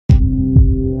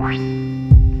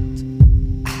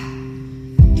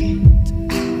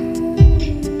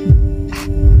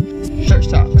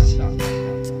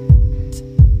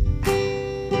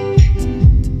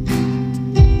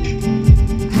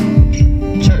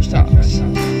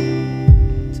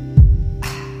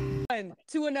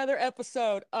another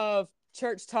episode of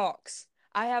Church Talks.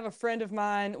 I have a friend of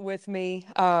mine with me.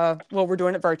 Well, we're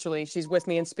doing it virtually. She's with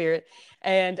me in spirit.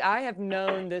 And I have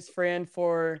known this friend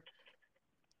for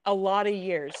a lot of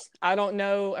years. I don't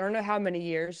know how many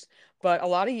years, but a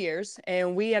lot of years.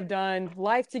 And we have done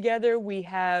life together. We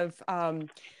have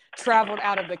traveled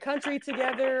out of the country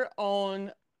together on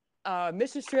a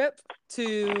mission trip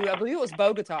to, I believe it was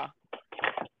Bogota.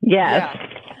 Yes. Yeah.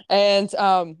 And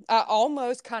I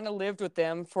almost kind of lived with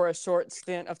them for a short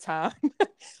stint of time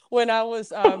when I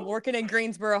was working in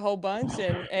Greensboro a whole bunch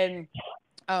and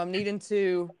needing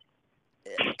to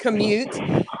commute.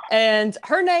 And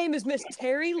her name is Miss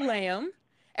Terri Lamb.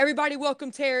 Everybody,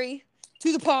 welcome Terri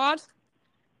to the pod.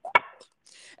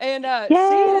 And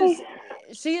Yay.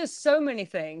 she is so many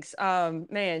things.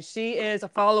 Man, she is a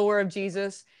follower of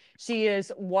Jesus. She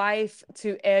is wife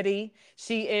to Eddie.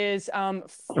 She is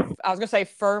I was gonna say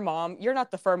fur mom. You're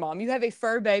not the fur mom. You have a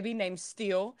fur baby named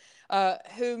Steele,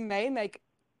 who may make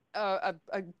an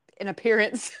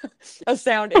appearance, a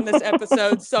sound in this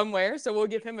episode somewhere. So we'll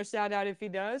give him a shout out if he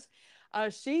does.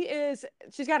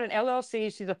 She's got an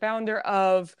LLC. She's a founder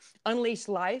of Unleashed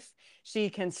Life.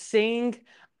 She can sing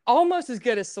almost as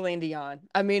good as Celine Dion.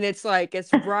 I mean, it's like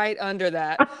it's right under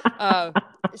that. Uh,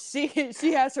 she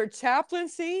has her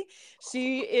chaplaincy.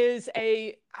 She is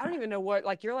I don't even know what,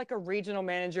 like, you're like a regional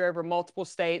manager over multiple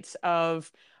states of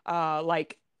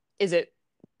like, is it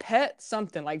pet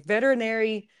something, like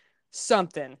veterinary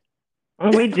something?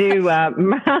 We do,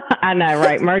 I know,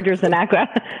 right?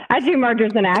 I do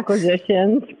mergers and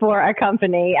acquisitions for a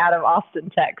company out of Austin,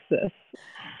 Texas.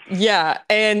 Yeah,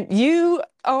 and you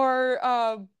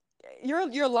are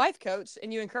you're a life coach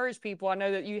and you encourage people. I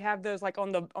know that you have those like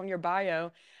on your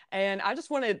bio. And I just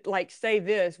want to like say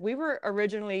this. We were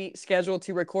originally scheduled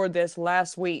to record this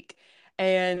last week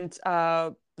and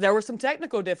there were some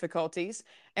technical difficulties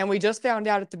and we just found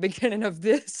out at the beginning of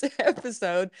this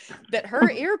episode that her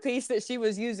earpiece that she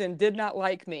was using did not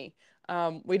like me.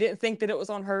 We didn't think that it was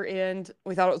on her end.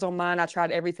 We thought it was on mine. I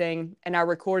tried everything and I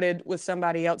recorded with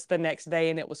somebody else the next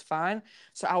day and it was fine.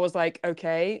 So I was like,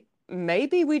 okay,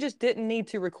 maybe we just didn't need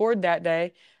to record that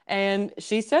day. And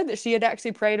she said that she had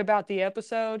actually prayed about the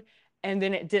episode and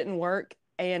then it didn't work.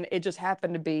 And it just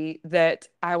happened to be that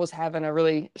I was having a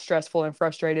really stressful and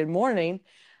frustrated morning.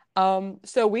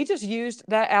 So we just used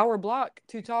that hour block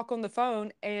to talk on the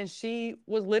phone, and she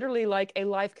was literally like a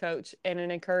life coach and an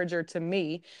encourager to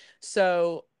me.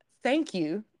 So thank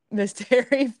you, Miss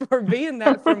Terri, for being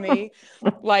that for me,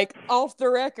 like off the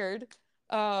record.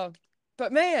 Uh,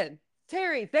 but man,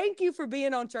 Terri, thank you for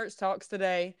being on Church Talks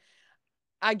today.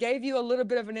 I gave you a little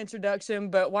bit of an introduction,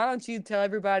 but why don't you tell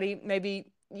everybody maybe,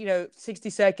 60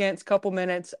 seconds, couple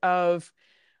minutes of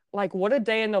like what a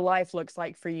day in the life looks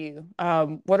like for you.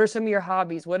 What are some of your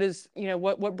hobbies? What is,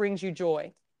 what brings you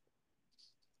joy?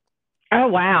 Oh,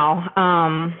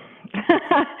 wow.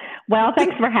 Well,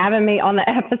 thanks for having me on the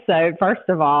episode, first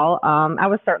of all. I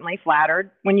was certainly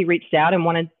flattered when you reached out and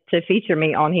wanted to feature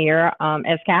me on here.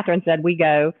 As Catherine said, we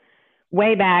go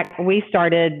way back. We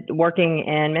started working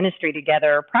in ministry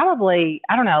together probably,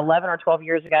 I don't know, 11 or 12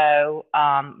 years ago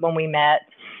when we met.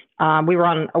 We were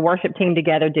on a worship team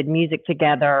together, did music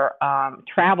together,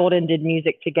 traveled and did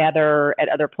music together at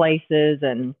other places.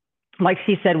 And like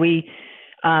she said, we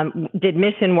did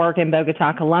mission work in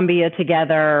Bogota, Colombia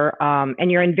together. And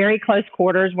you're in very close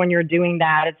quarters when you're doing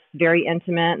that. It's very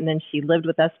intimate. And then she lived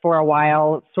with us for a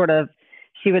while, sort of.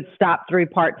 She would stop through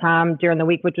part-time during the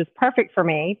week, which was perfect for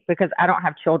me because I don't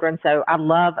have children. So I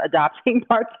love adopting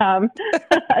part-time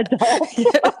adults.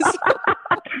 Yes.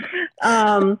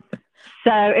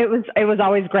 So it was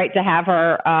always great to have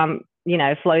her,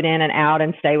 float in and out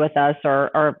and stay with us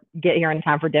or get here in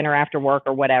time for dinner after work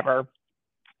or whatever.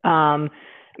 My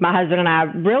husband and I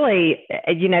really,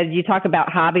 you talk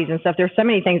about hobbies and stuff. There's so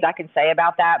many things I can say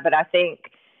about that, but I think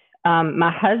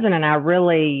my husband and I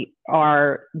really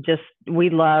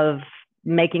we love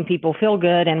making people feel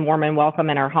good and warm and welcome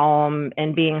in our home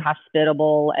and being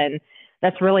hospitable. And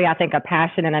that's really, I think, a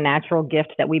passion and a natural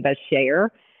gift that we both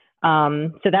share.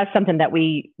 So that's something that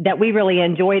we really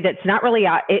enjoy. That's not really,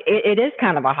 it is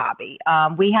kind of a hobby.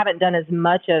 We haven't done as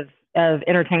much of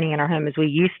entertaining in our home as we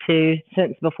used to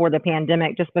since before the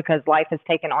pandemic, just because life has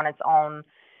taken on its own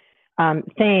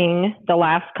thing the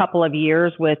last couple of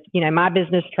years with, my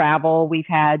business travel. We've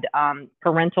had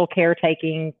parental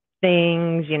caretaking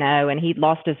things, and he'd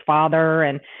lost his father.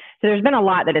 And so there's been a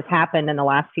lot that has happened in the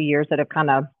last few years that have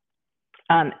kind of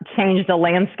changed the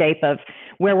landscape of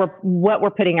what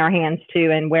we're putting our hands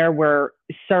to and where we're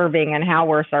serving and how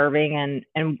we're serving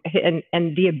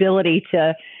and the ability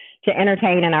to to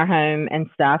entertain in our home and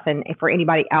stuff. And for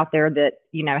anybody out there that,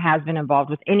 has been involved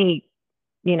with any,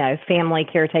 family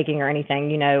caretaking or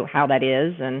anything, how that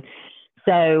is. And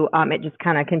so it just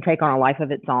kind of can take on a life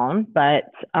of its own. But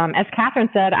as Catherine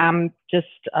said, I'm just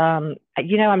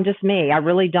me. I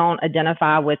really don't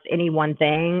identify with any one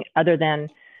thing other than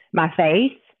my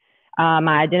faith,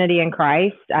 my identity in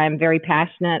Christ. I'm very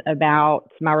passionate about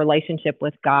my relationship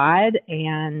with God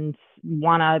and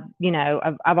want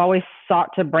to, I've always sought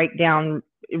to break down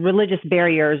religious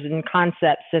barriers and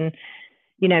concepts and,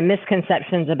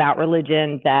 misconceptions about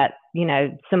religion that,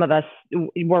 some of us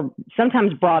were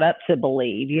sometimes brought up to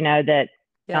believe, that,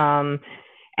 Yeah.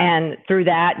 and through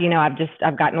that,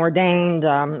 I've gotten ordained.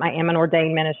 I am an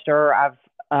ordained minister.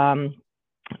 I'm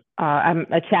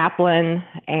a chaplain,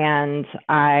 and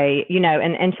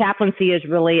and chaplaincy is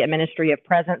really a ministry of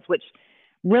presence, which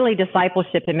really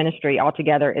discipleship and ministry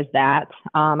altogether is that.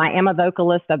 I am a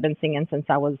vocalist. I've been singing since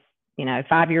I was,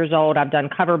 5 years old. I've done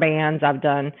cover bands. I've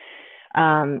done,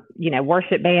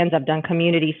 worship bands. I've done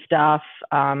community stuff.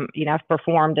 I've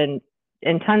performed in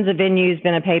tons of venues,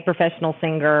 been a paid professional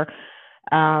singer.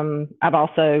 I've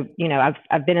also,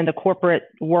 I've been in the corporate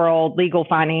world, legal,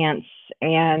 finance,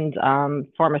 and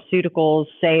pharmaceuticals,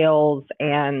 sales,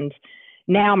 and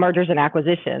now mergers and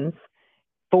acquisitions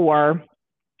for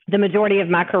the majority of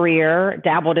my career.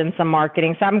 Dabbled in some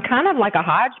marketing. So I'm kind of like a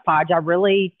hodgepodge. I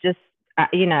really just,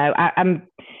 I'm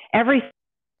every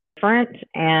different,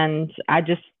 and I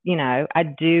just, I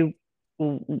do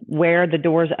where the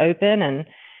doors open and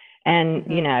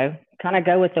Hmm. kind of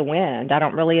go with the wind. I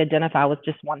don't really identify with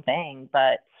just one thing,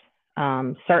 but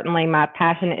certainly my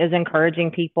passion is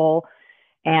encouraging people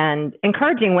and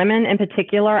encouraging women in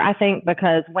particular. I think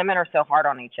because women are so hard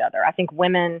on each other. I think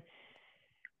women,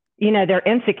 their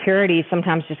insecurities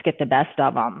sometimes just get the best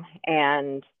of them,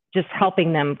 and just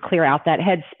helping them clear out that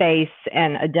headspace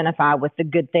and identify with the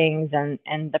good things and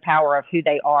the power of who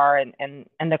they are and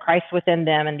the Christ within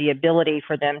them and the ability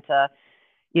for them to,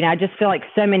 I just feel like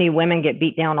so many women get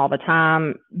beat down all the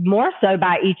time, more so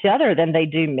by each other than they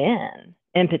do men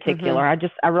in Hmm. particular.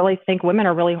 I really think women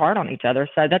are really hard on each other.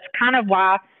 So that's kind of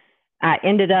why I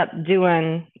ended up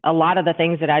doing a lot of the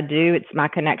things that I do. It's my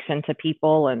connection to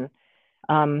people. And,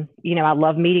 I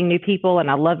love meeting new people,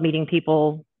 and I love meeting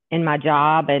people in my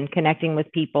job and connecting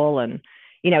with people. And,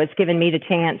 it's given me the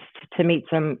chance to meet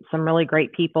some really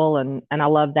great people. And I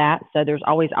love that. So there's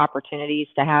always opportunities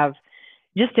to have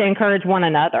just to encourage one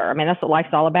another. I mean, that's what life's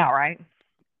all about, right?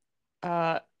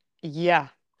 Uh, yeah.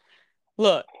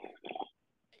 Look,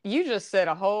 you just said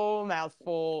a whole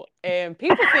mouthful, and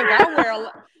people think I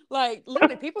wear like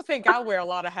literally people think I wear a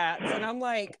lot of hats, and I'm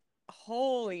like,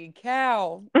 holy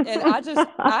cow. And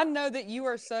I know that you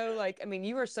are so like, I mean,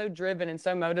 you are so driven and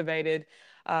so motivated.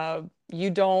 You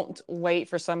don't wait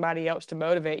for somebody else to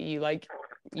motivate you. Like,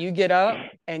 you get up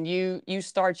and you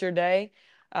start your day.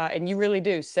 And you really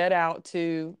do set out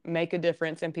to make a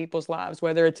difference in people's lives,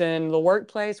 whether it's in the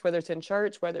workplace, whether it's in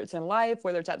church, whether it's in life,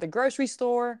 whether it's at the grocery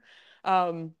store,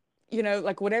 um,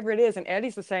 like whatever it is. And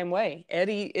Eddie's the same way.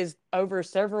 Eddie is over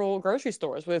several grocery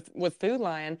stores with Food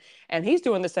Lion, and he's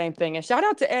doing the same thing. And shout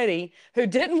out to Eddie, who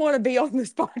didn't want to be on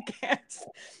this podcast.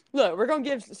 Look, we're gonna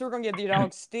give the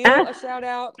dog still a shout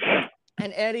out.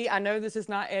 And Eddie, I know this is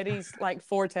not Eddie's like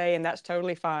forte, and that's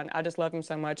totally fine. I just love him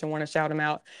so much and want to shout him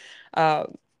out. Uh,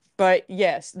 but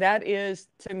yes, that is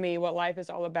to me what life is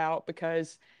all about,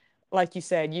 because like you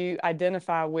said, you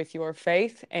identify with your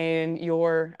faith and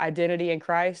your identity in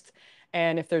Christ.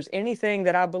 And if there's anything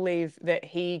that I believe that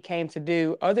he came to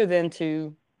do other than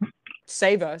to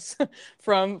save us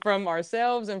from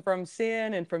ourselves and from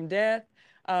sin and from death,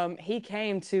 he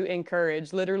came to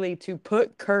encourage, literally to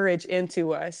put courage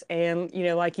into us. And,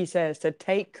 like he says, to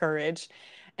take courage.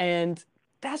 And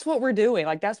that's what we're doing.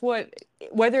 Like, that's what,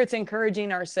 whether it's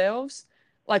encouraging ourselves,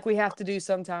 like we have to do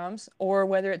sometimes, or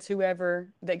whether it's whoever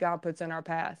that God puts in our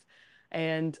path.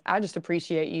 And I just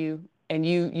appreciate you. And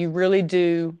you really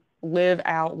do live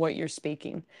out what you're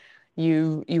speaking.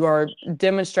 You are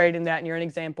demonstrating that, and you're an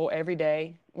example every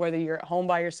day, whether you're at home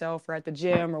by yourself or at the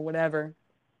gym or whatever.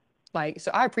 Like,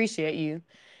 so I appreciate you.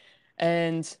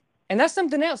 And that's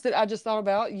something else that I just thought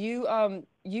about. You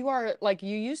are like,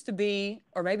 you used to be,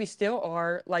 or maybe still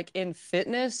are, like in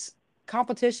fitness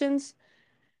competitions,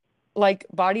 like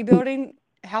bodybuilding.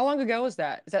 How long ago was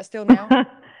that? Is that still now?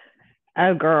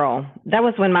 Oh, girl, that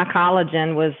was when my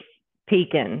collagen was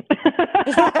peaking.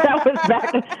 that was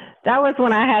back. That was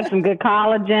when I had some good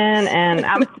collagen, and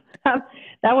that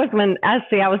was when I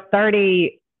was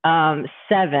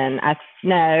 37. I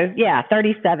no, yeah,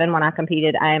 37 when I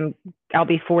competed. I'll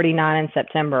be 49 in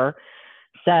September.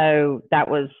 So that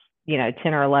was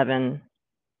 10 or 11.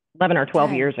 11 or 12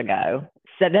 Dang. years ago.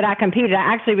 So that I competed.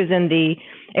 I actually was in the,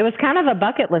 it was kind of a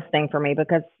bucket list thing for me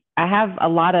because I have a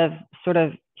lot of sort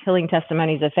of healing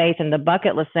testimonies of faith. And the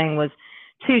bucket list thing was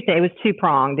it was two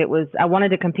pronged. It was, I wanted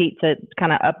to compete to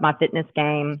kind of up my fitness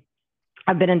game.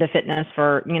 I've been into fitness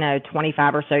for,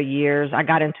 25 or so years. I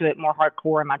got into it more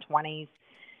hardcore in my 20s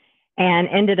and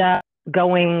ended up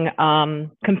going,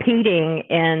 competing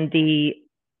in the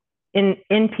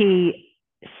NPC,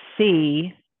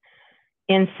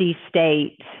 NC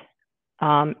State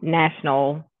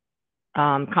national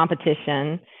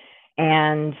competition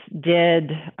and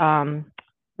did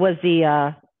was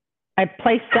the I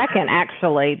placed second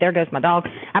actually. There goes my dog.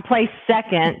 I placed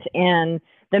second in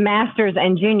the masters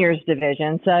and juniors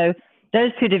division. So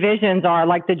those two divisions are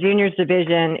like the juniors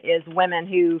division is women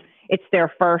who it's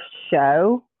their first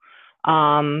show.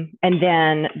 And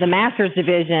then the master's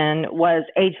division was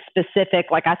age specific,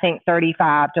 like I think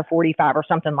 35 to 45 or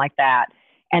something like that.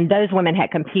 And those women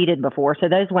had competed before. So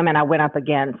those women I went up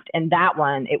against. And that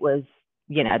one, it was,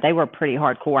 they were pretty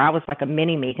hardcore. I was like a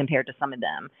mini me compared to some of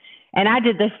them. And I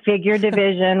did the figure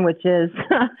division, which is,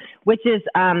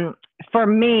 for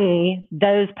me,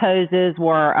 those poses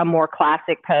were a more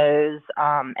classic pose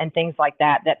and things like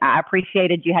that, that I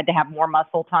appreciated. You had to have more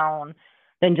muscle tone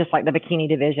than just like the bikini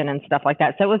division and stuff like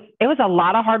that. So it was a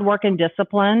lot of hard work and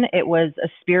discipline. It was a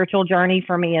spiritual journey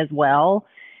for me as well.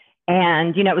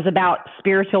 And, it was about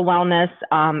spiritual wellness.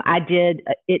 I did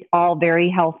it all very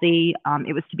healthy.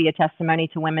 It was to be a testimony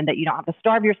to women that you don't have to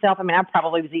starve yourself. I mean, I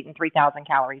probably was eating 3,000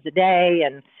 calories a day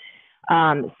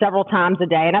and several times a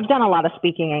day. And I've done a lot of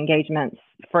speaking engagements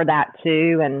for that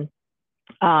too. And,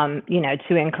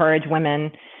 to encourage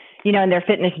women, in their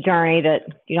fitness journey that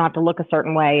you don't have to look a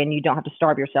certain way and you don't have to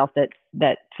starve yourself,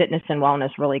 that fitness and wellness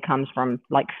really comes from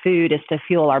like food is to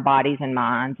fuel our bodies and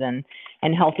minds and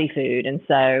healthy food. And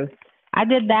so I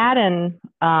did that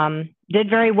and did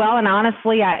very well. And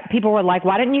honestly, people were like,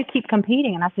 why didn't you keep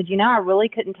competing? And I said, I really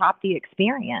couldn't top the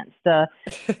experience.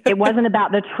 It wasn't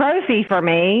about the trophy for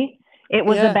me. It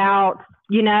was Yeah. about,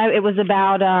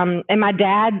 and my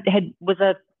dad was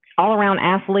a all around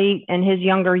athlete in his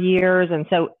younger years.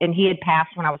 And he had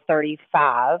passed when I was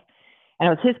 35 and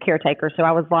I was his caretaker. So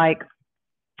I was like,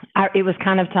 it was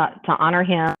kind of to honor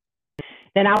him.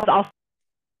 Then I was also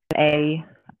a,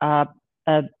 uh,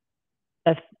 a,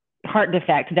 a heart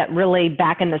defect that really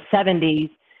back in the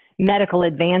 70s, medical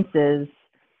advances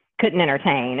couldn't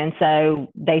entertain. And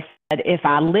so they said if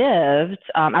I lived,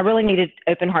 I really needed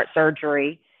open heart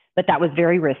surgery, but that was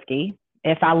very risky.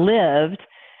 If I lived,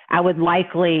 I would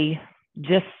likely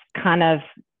just kind of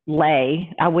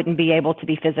lay. I wouldn't be able to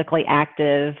be physically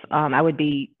active. I would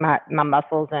be, my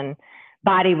muscles and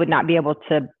body would not be able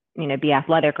to, be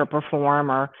athletic or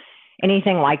perform or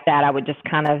anything like that. I would just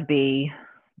kind of be,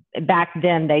 back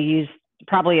then they used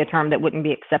probably a term that wouldn't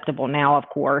be acceptable now, of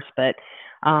course, but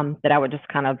that I would just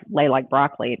kind of lay like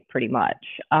broccoli pretty much.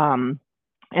 And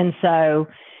so,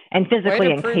 and Way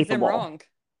physically to prove them incapable. wrong.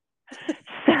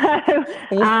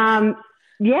 So, um,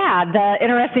 yeah, the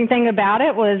interesting thing about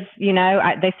it was,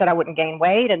 they said I wouldn't gain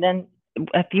weight. And then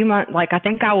a few months, like I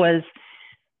think I was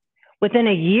within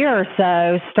a year or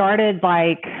so, started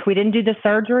like, we didn't do the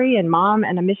surgery and mom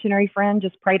and a missionary friend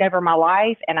just prayed over my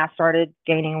life and I started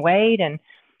gaining weight. And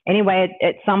anyway,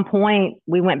 at some point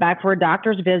we went back for a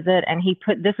doctor's visit and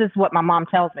this is what my mom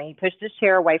tells me. He pushed his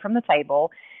chair away from the table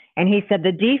and he said,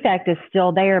 the defect is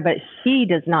still there, but she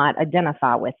does not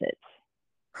identify with it.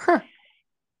 Huh.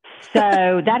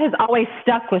 So that has always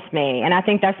stuck with me. And I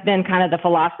think that's been kind of the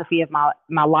philosophy of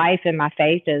my life and my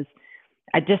faith is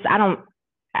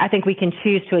I think we can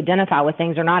choose to identify with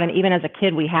things or not. And even as a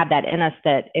kid, we have that in us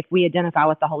that if we identify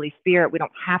with the Holy Spirit, we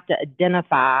don't have to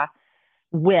identify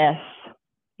with,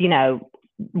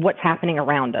 what's happening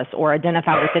around us or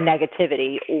identify with the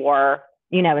negativity or,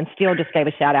 and Steele just gave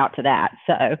a shout out to that.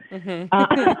 So,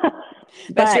 That's your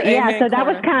but yeah, amen so that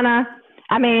was corner. kind of,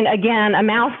 again, a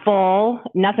mouthful.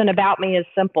 Nothing about me is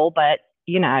simple, but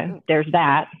there's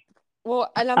that.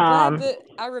 Well, and I'm glad Um, that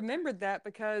I remembered that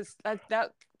because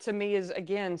that to me is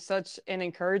again such an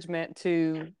encouragement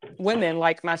to women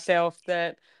like myself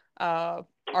that uh,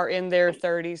 are in their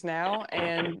 30s now,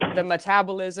 and the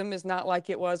metabolism is not like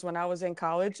it was when I was in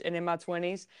college and in my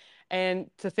 20s.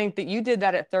 And to think that you did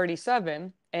that at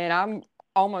 37, and I'm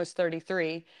almost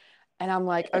 33, and I'm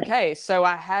like, okay, so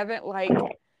I haven't like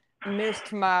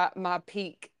missed my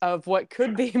peak of what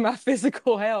could be my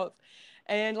physical health.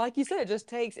 And like you said,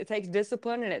 it takes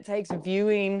discipline and it takes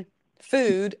viewing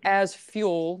food as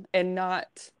fuel and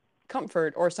not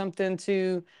comfort or something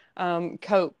to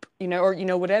cope,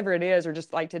 or whatever it is, or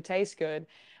just like to taste good.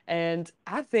 And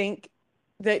I think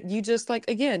that you just like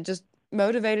again, just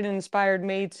motivated and inspired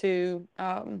me to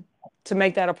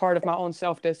make that a part of my own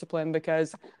self-discipline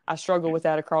because I struggle with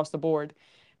that across the board.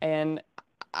 And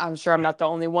I'm sure I'm not the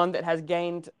only one that has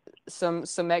gained some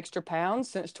extra pounds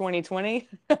since 2020.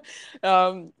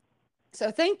 um,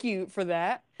 so thank you for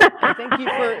that.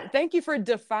 And thank you for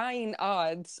defying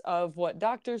odds of what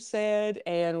doctors said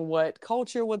and what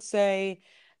culture would say.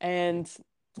 And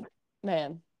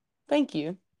man, thank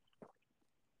you.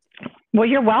 Well,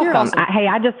 you're You're welcome. awesome. Hey,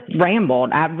 I just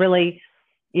rambled. I really,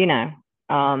 you know,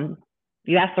 um,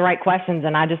 you ask the right questions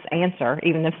and I just answer,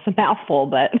 even if it's a mouthful.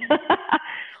 But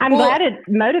I'm Well, glad it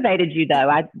motivated you, though.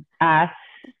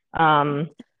 Um,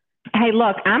 hey,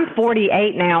 look, I'm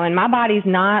 48 now, and my body's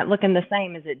not looking the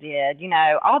same as it did.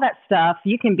 All that stuff.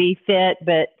 You can be fit,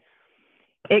 but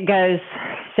it goes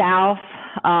south,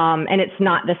 and it's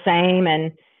not the same.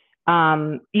 And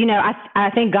I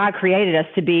think God created us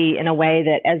to be in a way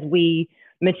that as we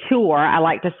mature, I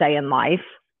like to say in life,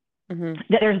 mhm,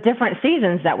 that there's different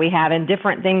seasons that we have and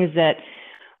different things that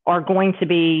are going to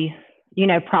be,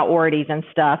 priorities and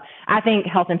stuff. I think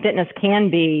health and fitness can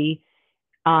be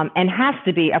and has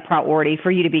to be a priority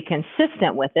for you to be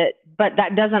consistent with it. But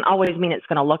that doesn't always mean it's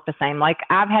going to look the same. Like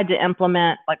I've had to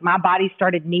implement, like my body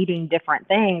started needing different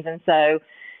things. And so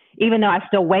even though I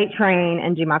still weight train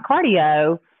and do my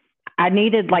cardio, I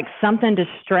needed like something to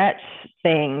stretch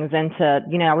things and to,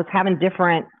 I was having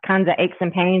different kinds of aches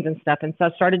and pains and stuff. And so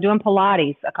I started doing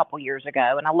Pilates a couple years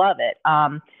ago and I love it.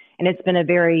 And it's been a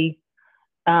very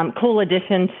cool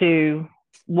addition to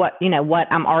what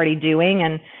I'm already doing.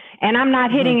 And I'm not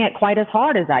mhm. hitting it quite as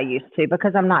hard as I used to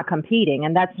because I'm not competing.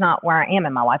 And that's not where I am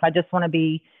in my life. I just want to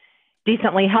be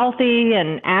decently healthy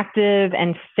and active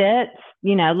and fit,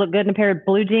 look good in a pair of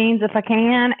blue jeans if I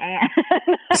can.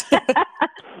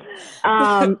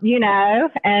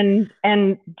 And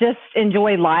and just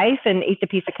enjoy life and eat a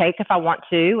piece of cake if I want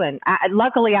to. And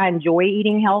luckily I enjoy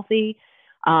eating healthy.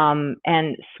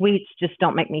 And sweets just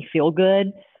don't make me feel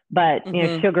good, but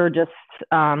Mhm. sugar just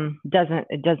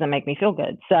doesn't make me feel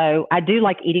good. So I do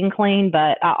like eating clean,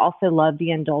 but I also love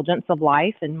the indulgence of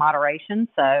life in moderation.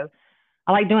 So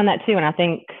I like doing that too. And I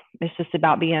think it's just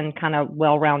about being kind of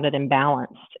well rounded and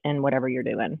balanced in whatever you're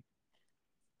doing.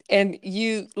 And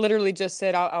you literally just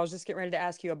said, I was just getting ready to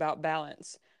ask you about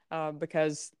balance,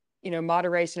 because,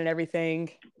 moderation and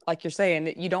everything, like you're saying,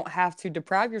 that you don't have to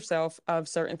deprive yourself of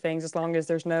certain things as long as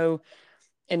there's no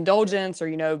indulgence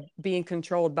or, being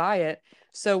controlled by it.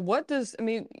 So I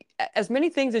mean, as many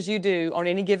things as you do on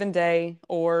any given day,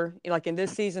 or like in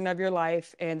this season of your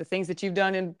life and the things that you've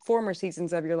done in former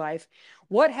seasons of your life,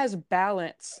 what has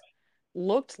balance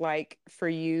looked like for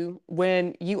you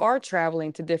when you are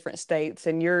traveling to different states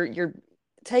and you're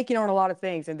taking on a lot of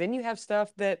things, and then you have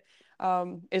stuff that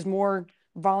is more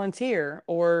volunteer,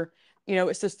 or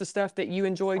it's just the stuff that you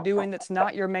enjoy doing that's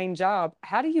not your main job.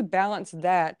 How do you balance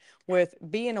that with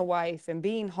being a wife and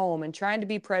being home and trying to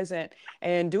be present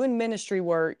and doing ministry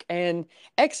work and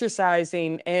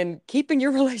exercising and keeping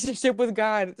your relationship with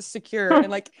God secure, and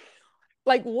like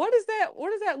what does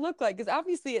that look like? Because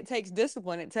obviously it takes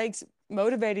discipline, it takes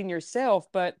motivating yourself,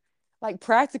 but like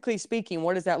practically speaking,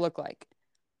 what does that look like?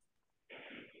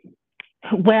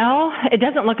 Well, it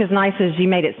doesn't look as nice as you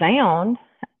made it sound.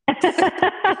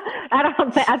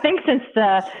 I think since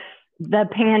the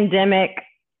pandemic,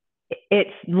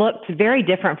 it's looked very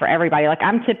different for everybody. Like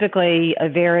I'm typically a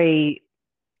very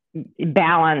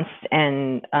balanced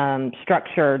and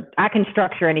structured. I can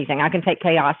structure anything. I can take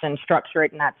chaos and structure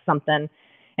it, and that's something,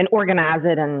 and organize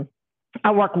it. And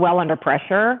I work well under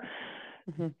pressure.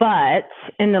 Hmm. But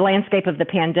in the landscape of the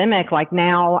pandemic, like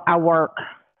now I work,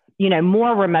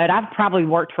 more remote. I've probably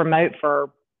worked remote for,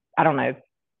 I don't know,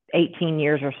 18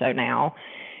 years or so now.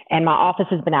 And my office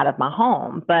has been out of my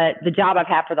home. But the job I've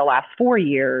had for the last 4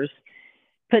 years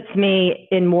puts me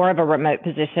in more of a remote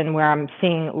position where I'm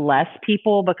seeing less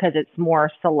people because it's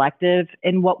more selective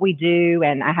in what we do.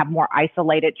 And I have more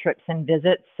isolated trips and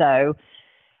visits. So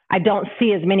I don't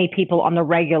see as many people on the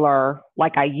regular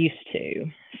like I used to.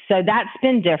 So that's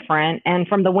been different. And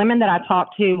from the women that I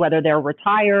talk to, whether they're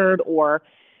retired or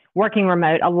working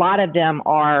remote, a lot of them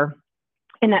are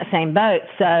in that same boat.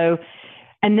 So,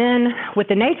 and then with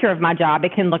the nature of my job,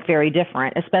 it can look very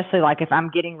different, especially like if I'm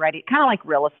getting ready, kind of like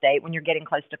real estate, when you're getting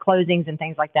close to closings and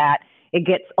things like that, it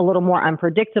gets a little more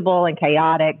unpredictable and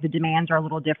chaotic. The demands are a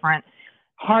little different,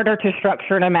 harder to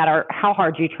structure no matter how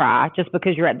hard you try, just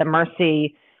because you're at the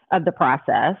mercy of the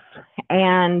process.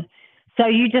 And so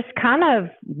you just kind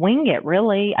of wing it,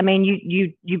 really. I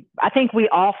mean, I think we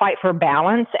all fight for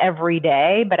balance every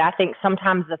day, but I think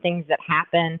sometimes the things that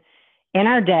happen in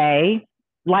our day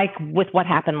like with what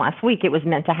happened last week, it was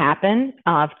meant to happen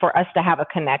for us to have a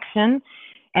connection.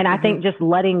 And I Mm-hmm. think just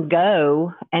letting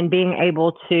go and being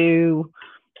able to,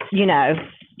 you know,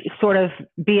 sort of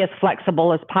be as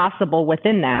flexible as possible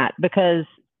within that, because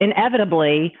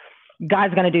inevitably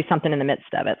God's going to do something in the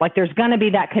midst of it. Like there's going to be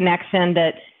that connection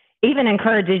that even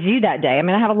encourages you that day. I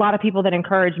mean, I have a lot of people that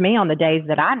encourage me on the days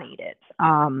that I need it.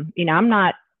 I'm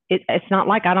not, it's not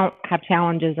like I don't have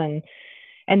challenges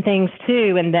and things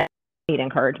too, and that I need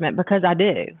encouragement, because I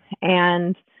do.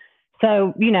 And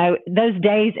so, those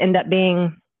days end up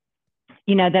being,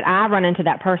 that I run into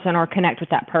that person or connect with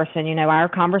that person. Our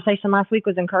conversation last week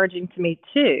was encouraging to me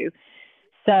too.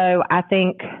 So I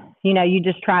think, you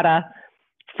just try to,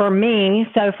 for me,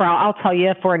 I'll tell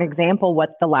you, for an example,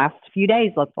 what the last few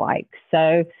days looked like.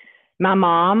 So my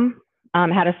mom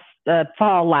had a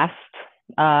fall last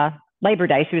Labor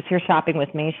Day. She was here shopping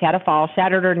with me. She had a fall,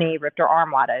 shattered her knee, ripped her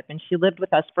arm wide open. She lived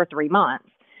with us for 3 months.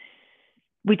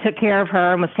 We took care of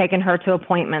her and was taking her to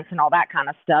appointments and all that kind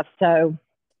of stuff. So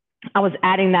I was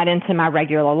adding that into my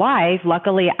regular life.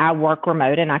 Luckily, I work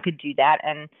remote and I could do that,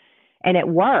 and it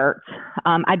worked.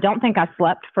 I don't think I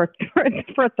slept for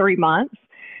for 3 months,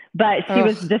 but she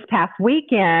was, Oh. this past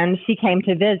weekend. She came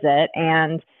to visit,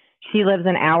 and she lives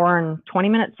an hour and 20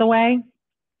 minutes away.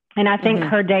 And I think Mm-hmm.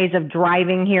 her days of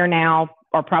driving here now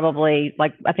are probably,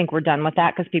 like, I think we're done with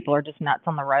that because people are just nuts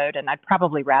on the road, and I'd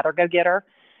probably rather go get her.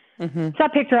 Mm-hmm. So I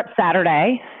picked her up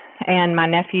Saturday, and my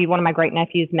nephew, one of my great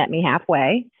nephews, met me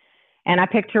halfway, and I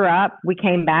picked her up. We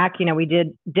came back, we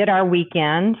did our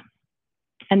weekend,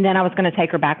 and then I was going to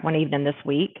take her back one evening this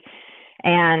week.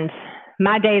 And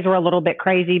my days were a little bit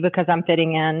crazy because I'm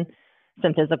fitting in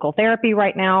some physical therapy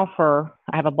right now.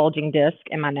 I have a bulging disc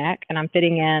in my neck, and I'm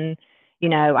fitting in,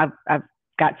 I've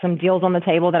got some deals on the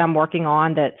table that I'm working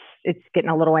on. It's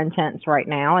getting a little intense right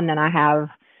now. And then I have,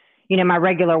 my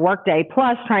regular work day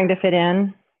plus trying to fit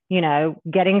in,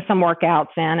 getting some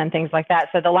workouts in and things like that.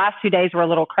 So the last 2 days were a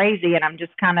little crazy, and I'm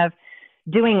just kind of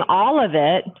doing all of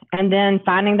it and then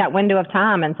finding that window of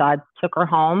time. And so I took her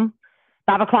home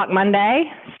 5 o'clock Monday,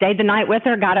 stayed the night with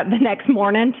her, got up the next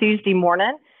morning, Tuesday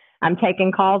morning. I'm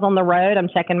taking calls on the road. I'm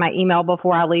checking my email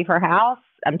before I leave her house.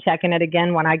 I'm checking it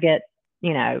again when I get,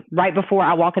 right before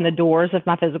I walk in the doors of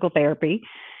my physical therapy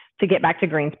to get back to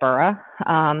Greensboro.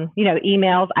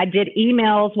 Emails. I did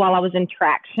emails while I was in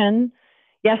traction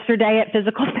yesterday at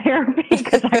physical therapy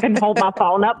because I couldn't hold my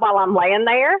phone up while I'm laying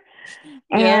there.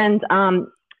 Yeah. And,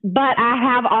 but I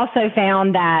have also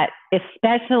found that,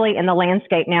 especially in the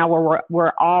landscape now where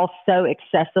we're all so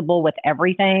accessible with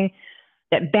everything,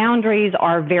 that boundaries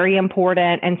are very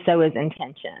important, and so is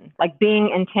intention. Like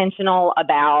being intentional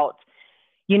about,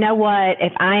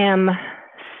 if I am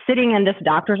sitting in this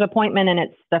doctor's appointment and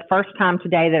it's the first time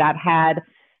today that I've had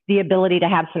the ability to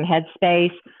have some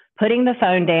headspace, putting the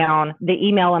phone down, the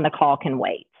email and the call can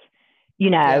wait.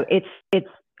 Yeah. It's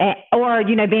or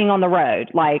being on the road,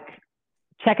 like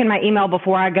checking my email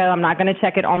before I go. I'm not going to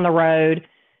check it on the road,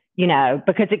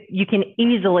 because you can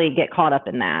easily get caught up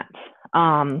in that.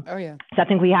 Oh yeah. So I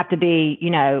think we have to be,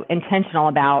 intentional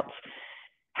about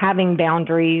having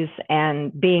boundaries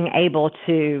and being able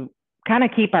to kind of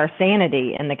keep our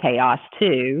sanity in the chaos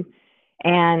too.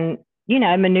 And,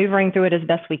 maneuvering through it as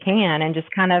best we can and just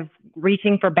kind of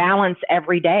reaching for balance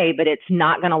every day, but it's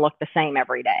not going to look the same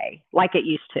every day like it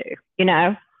used to.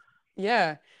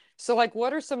 Yeah. So like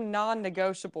what are some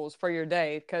non-negotiables for your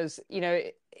day? Because,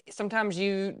 sometimes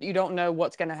you don't know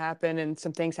what's going to happen and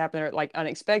some things happen that are like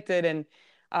unexpected. And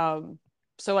um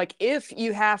so like if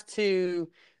you have to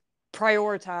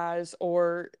prioritize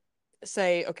or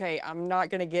say, okay, I'm not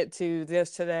going to get to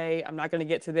this today, I'm not going to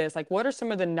get to this, like what are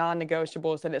some of the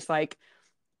non-negotiables that it's like,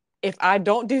 if I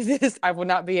don't do this, I will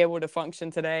not be able to function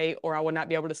today, or I will not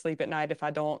be able to sleep at night if I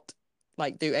don't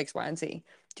like do X, Y, and Z.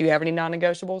 Do you have any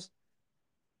non-negotiables?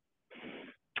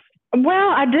 Well,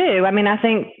 I do. I mean, I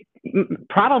think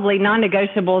probably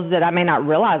non-negotiables that I may not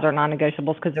realize are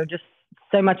non-negotiables because they're just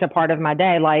so much a part of my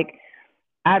day. Like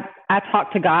I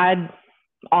talk to God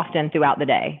often throughout the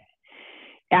day.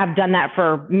 I've done that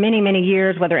for many, many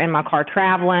years, whether in my car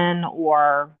traveling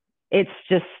or it's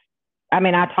just, I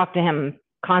mean, I talk to him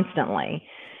constantly.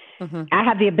 Mm-hmm. I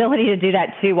have the ability to do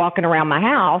that too, walking around my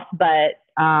house, but,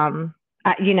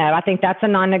 I think that's a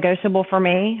non-negotiable for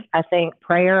me. I think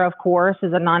prayer, of course,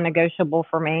 is a non-negotiable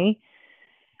for me.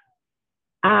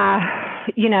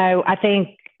 I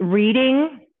think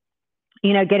reading,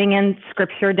 getting in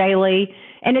scripture daily,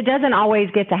 and it doesn't always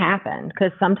get to happen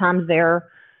because sometimes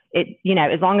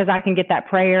as long as I can get that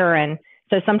prayer. And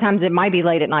so sometimes it might be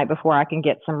late at night before I can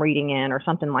get some reading in or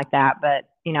something like that. But,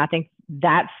 I think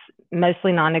that's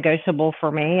mostly non-negotiable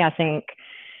for me. I think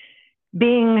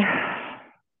being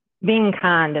being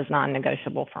kind is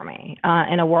non-negotiable for me.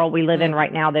 In a world we live in Mm,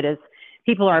 right now that is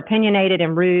people are opinionated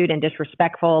and rude and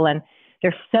disrespectful, and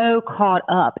they're so caught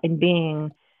up in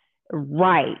being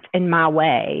right in my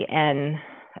way. And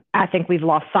I think we've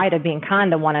lost sight of being kind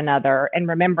to one another and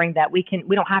remembering that we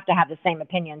don't have to have the same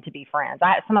opinion to be friends.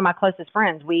 Some of my closest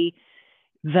friends, we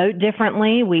vote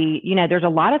differently. There's a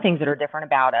lot of things that are different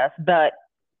about us, but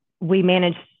we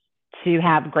manage to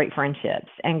have great friendships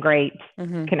and great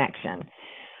hmm connection.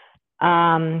 So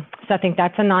I think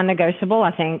that's a non-negotiable.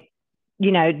 I think,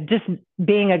 just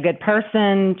being a good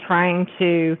person,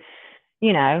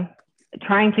 you know,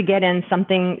 trying to get in some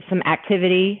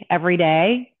activity every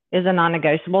day is a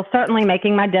non-negotiable. Certainly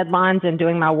making my deadlines and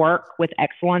doing my work with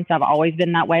excellence. I've always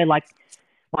been that way. Like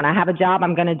when I have a job,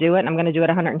 I'm going to do it and I'm going to do it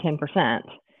 110%.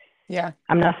 Yeah.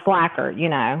 I'm not a slacker.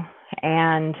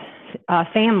 And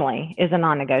family is a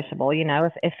non-negotiable.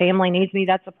 If family needs me,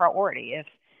 that's a priority.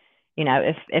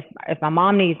 If my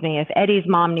mom needs me, if Eddie's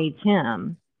mom needs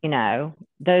him,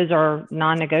 those are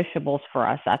non-negotiables for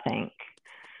us, I think.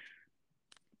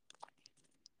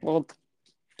 Well,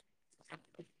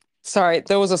 sorry,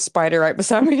 there was a spider right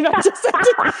beside me, and I just had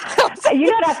to. You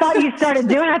know what I thought you started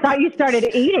doing? I thought you started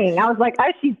eating. I was like,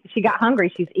 oh, she got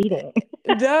hungry. She's eating.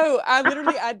 No, I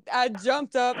literally I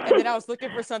jumped up and then I was looking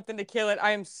for something to kill it.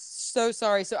 I am so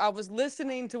sorry. So I was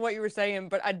listening to what you were saying,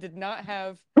 but I did not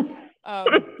have um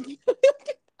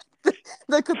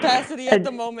the capacity at the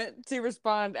It's moment to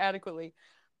respond adequately.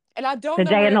 And I don't a know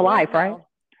day where in the it went life, right? now.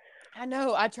 I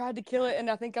know I tried to kill it and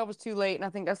I think I was too late and I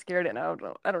think I scared it and I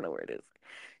don't know where it is.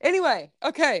 Anyway,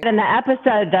 okay. In the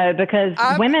episode though, because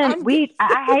women, I'm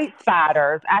I hate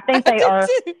spiders. I think I they do are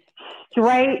too.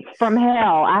 straight from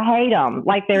hell. I hate them.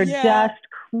 Like they're Yeah, just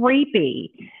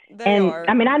creepy. they And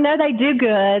I are. mean, I know they do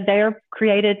good. They're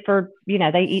created for,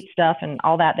 they eat stuff and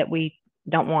all that we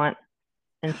don't want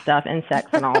and stuff,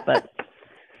 insects and all, but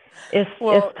it's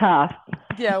Well, tough.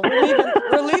 yeah,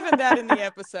 we're leaving that in the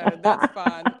episode. That's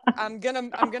fine. I'm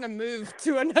gonna move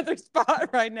to another spot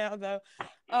right now though.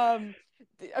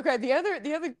 Okay, the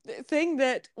other thing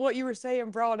that what you were saying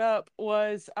brought up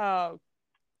was of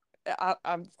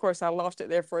course I lost it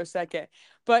there for a second,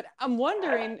 but I'm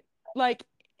wondering, like,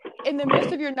 in the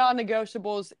midst of your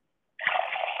non-negotiables,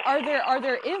 are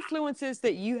there influences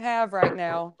that you have right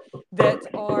now that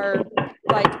are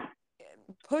like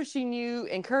pushing you,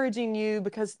 encouraging you?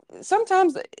 Because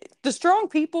sometimes the strong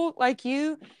people like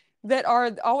you that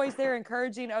are always there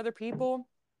encouraging other people,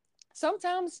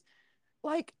 sometimes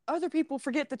like other people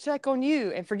forget to check on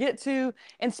you and forget to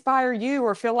inspire you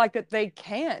or feel like that they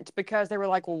can't because they were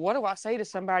like, well, what do I say to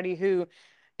somebody who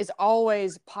is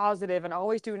always positive and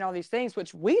always doing all these things,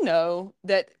 which we know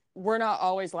that we're not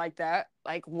always like that.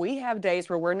 Like we have days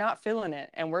where we're not feeling it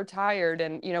and we're tired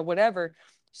and whatever.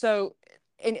 So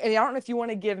and I don't know if you want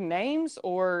to give names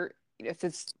or if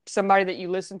it's somebody that you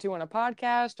listen to on a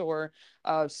podcast or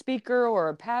a speaker or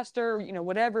a pastor,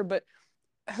 whatever, but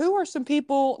who are some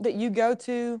people that you go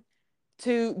to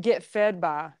get fed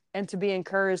by and to be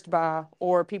encouraged by,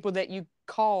 or people that you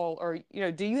call, or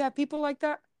do you have people like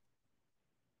that?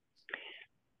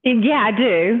 Yeah, I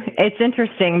do. It's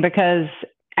interesting because,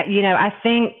 I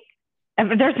think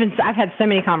I've had so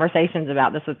many conversations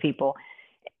about this with people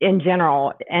in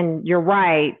general. And you're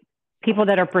right. People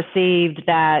that are perceived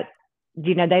that,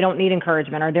 they don't need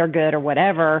encouragement or they're good or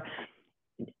whatever,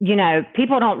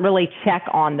 people don't really check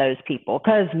on those people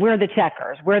because we're the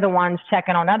checkers. We're the ones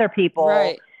checking on other people,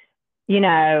 Right.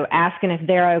 asking if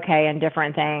they're okay and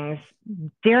different things.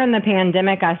 During the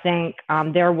pandemic, I think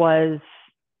there was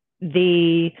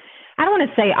I don't want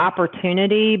to say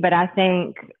opportunity, but I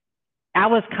think I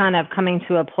was kind of coming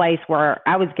to a place where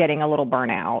I was getting a little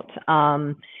burnout.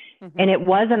 And Mm-hmm. it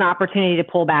was an opportunity to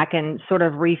pull back and sort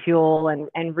of refuel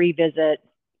and revisit,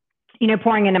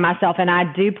 pouring into myself. And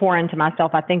I do pour into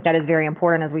myself. I think that is very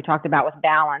important, as we talked about with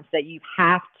balance, that you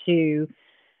have to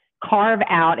carve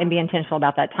out and be intentional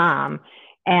about that time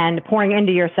and pouring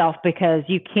into yourself, because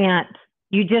you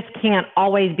just can't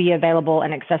always be available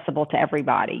and accessible to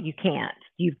everybody. You can't.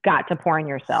 You've got to pour in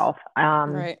yourself.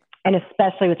 Right. And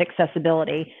especially with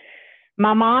accessibility.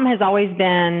 My mom has always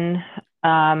been,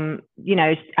 I'm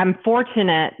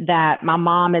fortunate that my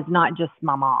mom is not just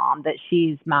my mom, that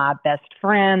she's my best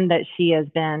friend, that she has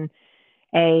been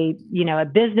a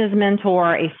business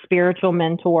mentor, a spiritual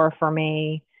mentor for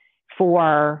me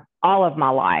for all of my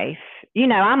life.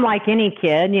 I'm like any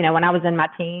kid, when I was in my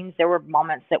teens, there were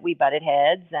moments that we butted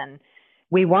heads and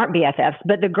we weren't BFFs.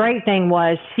 But the great thing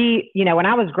was when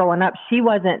I was growing up, she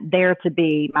wasn't there to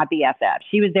be my BFF.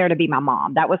 She was there to be my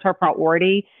mom. That was her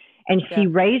priority. And she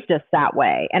Yeah. raised us that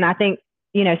way. And I think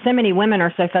so many women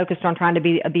are so focused on trying to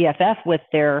be a BFF with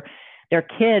their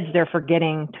kids, they're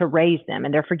forgetting to raise them,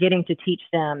 and they're forgetting to teach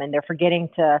them, and they're forgetting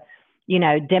to,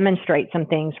 demonstrate some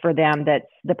things for them. That's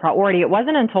the priority. It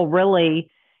wasn't until really,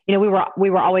 we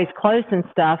were always close and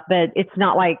stuff, but it's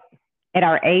not like at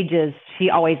our ages she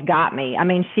always got me. I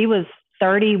mean, she was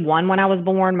 31 when I was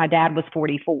born. My dad was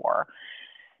 44.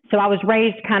 So I was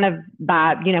raised kind of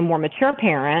by, more mature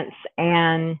parents.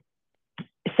 And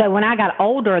so when I got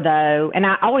older though, and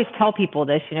I always tell people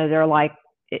this, they're like,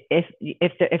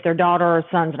 if their daughter or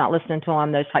son's not listening to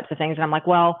them, those types of things. And I'm like,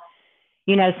 well,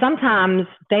 sometimes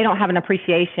they don't have an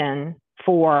appreciation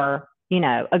for,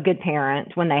 a good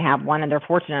parent when they have one and they're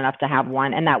fortunate enough to have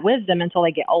one, and that wisdom until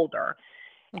they get older.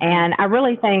 Mm-hmm. And I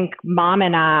really think mom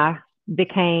and I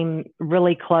became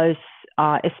really close,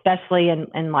 especially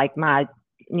in like my,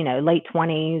 late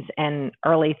 20s and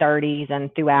early 30s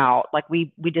and throughout. Like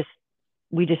we just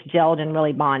gelled and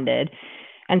really bonded.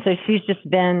 And so she's just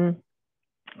been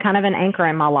kind of an anchor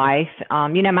in my life.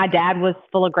 My dad was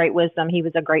full of great wisdom. He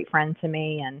was a great friend to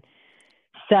me. And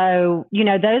so,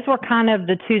 those were kind of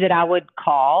the two that I would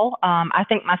call. I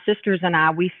think my sisters and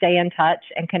I, we stay in touch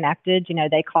and connected.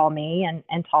 They call me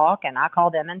and talk, and I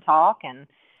call them and talk. And,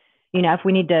 if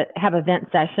we need to have a vent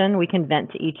session, we can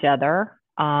vent to each other.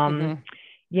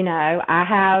 Mm-hmm. I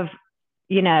have,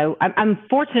 I'm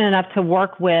fortunate enough to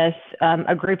work with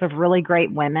a group of really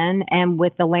great women. And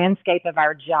with the landscape of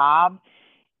our job,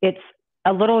 it's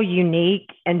a little unique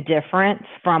and different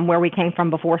from where we came from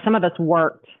before. Some of us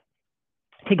worked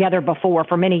together before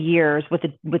for many years with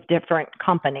different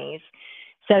companies.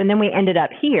 So, and then we ended up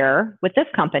here with this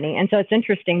company. And so it's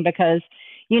interesting because,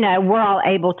 we're all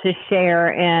able to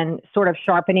share in sort of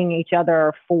sharpening each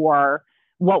other for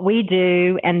what we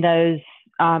do, and those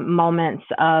moments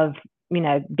of,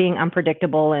 being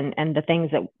unpredictable, and the things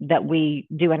that we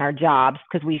do in our jobs,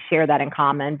 because we share that in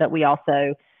common, but we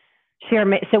also share.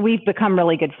 So we've become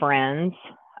really good friends.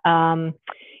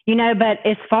 But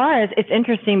as far as, it's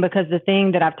interesting because the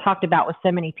thing that I've talked about with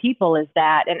so many people is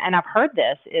that, and I've heard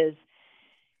this, is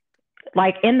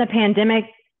like in the pandemic.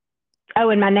 Oh,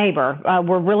 and my neighbor,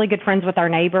 we're really good friends with our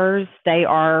neighbors. They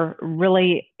are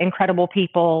really incredible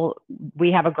people.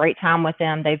 We have a great time with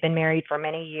them. They've been married for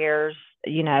many years.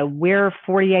 We're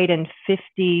 48 and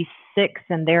 56,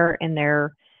 and they're in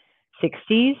their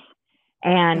 60s.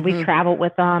 And we Mm-hmm. travel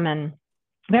with them, and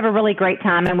we have a really great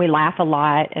time, and we laugh a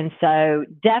lot. And so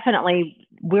definitely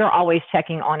we're always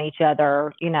checking on each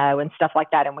other, and stuff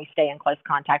like that. And we stay in close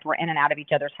contact. We're in and out of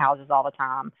each other's houses all the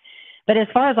time. But as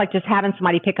far as like just having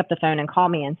somebody pick up the phone and call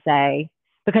me and say,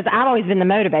 because I've always been the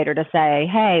motivator to say,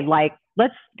 hey, like,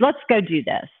 let's go do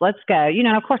this. Let's go.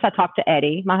 And of course I talk to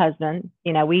Eddie, my husband.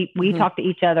 We Mm-hmm. talk to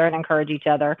each other and encourage each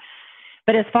other.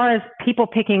 But as far as people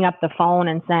picking up the phone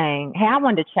and saying, hey, I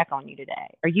wanted to check on you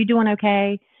today. Are you doing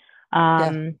okay? Yeah.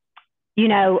 Um,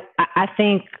 I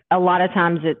think a lot of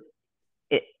times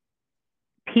it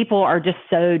people are just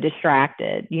so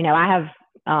distracted. I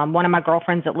have one of my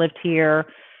girlfriends that lived here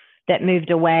that moved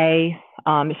away.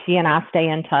 She and I stay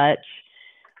in touch.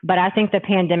 But I think the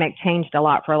pandemic changed a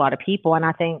lot for a lot of people. And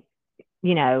I think,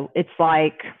 it's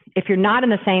like if you're not in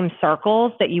the same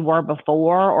circles that you were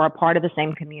before, or a part of the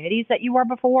same communities that you were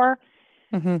before,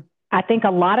 Mm-hmm. I think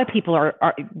a lot of people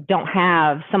don't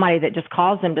have somebody that just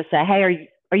calls them to say, hey,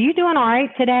 are you doing all right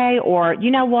today? Or,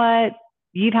 you know what,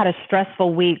 you've had a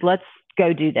stressful week. Let's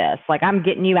go do this. Like, I'm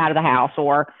getting you out of the house.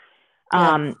 Or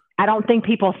Yeah. I don't think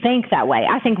people think that way.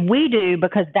 I think we do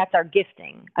because that's our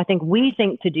gifting. I think we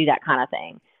think to do that kind of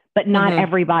thing, but not Mm-hmm.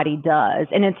 everybody does.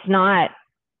 And it's not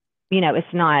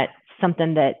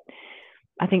something that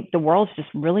I think the world's just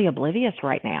really oblivious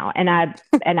right now. And I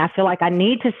feel like I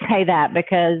need to say that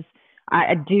because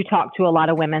I do talk to a lot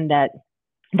of women that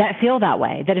feel that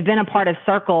way, that have been a part of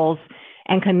circles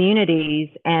and communities,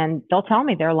 and they'll tell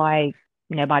me, they're like,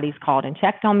 nobody's called and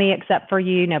checked on me except for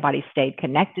you. Nobody stayed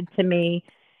connected to me.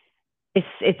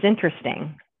 It's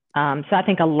interesting. So I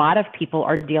think a lot of people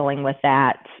are dealing with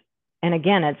that. And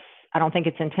again, I don't think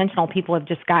it's intentional. People have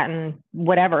just gotten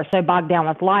whatever, so bogged down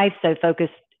with life, so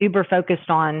focused, uber focused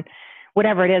on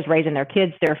whatever it is, raising their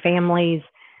kids, their families,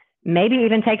 maybe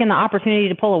even taking the opportunity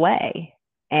to pull away.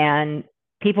 And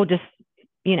people just,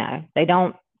 they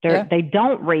don't, Yeah. they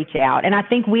don't reach out. And I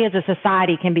think we as a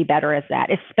society can be better as that,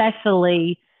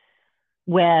 especially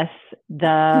with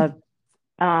the,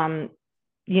 um,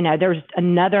 there's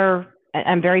another,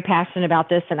 I'm very passionate about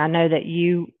this, and I know that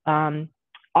you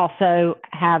also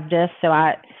have this. So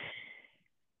that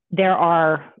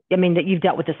you've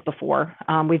dealt with this before.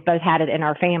 We've both had it in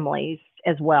our families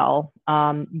as well.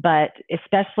 But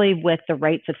especially with the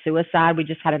rates of suicide, we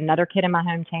just had another kid in my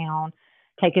hometown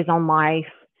take his own life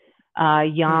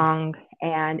Mm, young,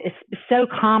 and it's so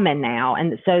common now,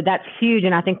 and so that's huge.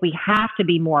 And I think we have to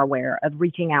be more aware of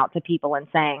reaching out to people and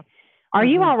saying, "Are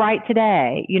you mm-hmm, all right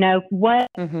today? You know what?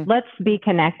 mm-hmm. Let's be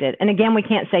connected." And again, we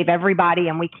can't save everybody,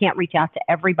 and we can't reach out to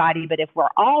everybody. But if we're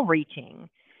all reaching,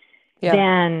 Yeah,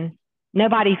 then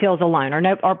nobody feels alone, or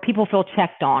no, or people feel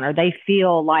checked on, or they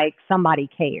feel like somebody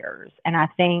cares. And I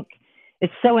think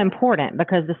it's so important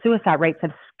because the suicide rates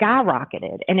have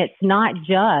skyrocketed, and it's not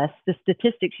just the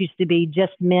statistics used to be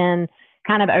just men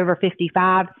kind of over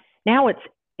 55. Now it's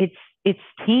it's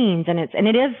teens, and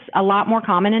it is a lot more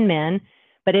common in men,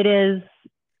 but it is,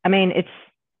 I mean, it's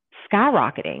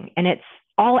skyrocketing, and it's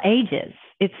all ages.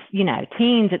 It's,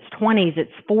 teens, it's 20s,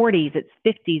 it's 40s, it's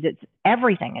 50s, it's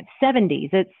everything. It's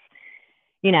 70s. It's,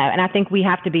 and I think we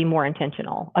have to be more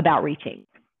intentional about reaching.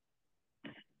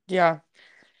 yeah.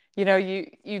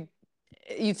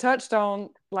 You touched on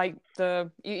like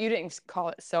you didn't call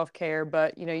it self-care,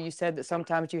 but you said that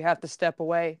sometimes you have to step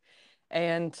away.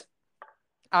 And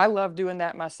I love doing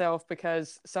that myself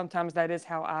because sometimes that is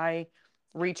how I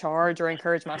recharge or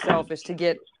encourage myself is to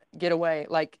get away,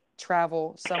 like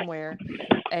travel somewhere.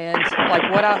 And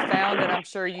like what I found, and I'm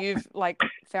sure you've like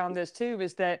found this too,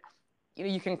 is that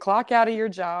you can clock out of your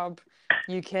job,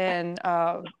 you can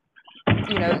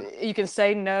you can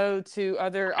say no to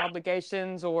other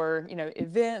obligations or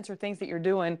events or things that you're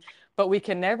doing, but we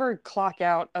can never clock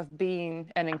out of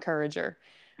being an encourager.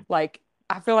 Like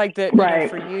I feel like that, Right.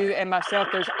 for you and myself,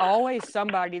 there's always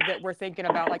somebody that we're thinking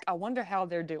about, like I wonder how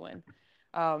they're doing.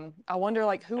 I wonder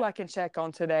like who I can check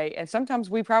on today. And sometimes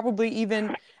we probably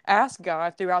even ask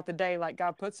God throughout the day, like,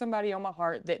 God, put somebody on my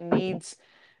heart that needs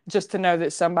just to know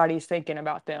that somebody's thinking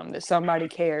about them, that somebody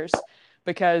cares,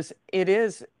 because it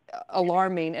is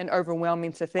alarming and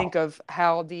overwhelming to think of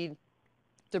how the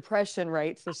depression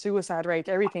rates, the suicide rates,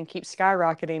 everything keeps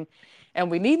skyrocketing.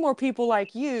 And we need more people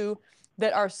like you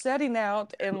that are setting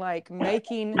out and like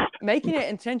making it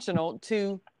intentional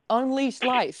to unleash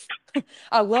life.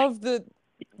 I love the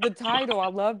title. I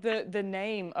love the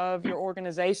name of your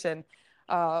organization.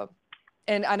 Uh,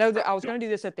 and I know that I was going to do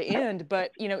this at the end,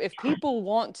 but if people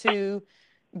want to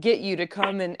get you to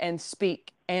come and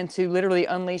speak and to literally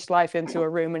unleash life into a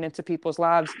room and into people's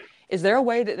lives, is there a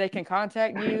way that they can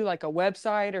contact you, like a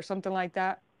website or something like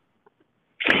that?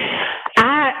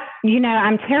 I,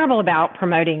 I'm terrible about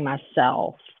promoting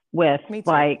myself with Me too.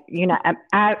 like, and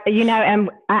I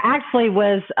actually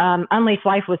was, Unleash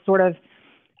Life was sort of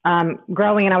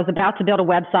growing, and I was about to build a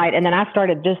website, and then I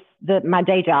started my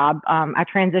day job. I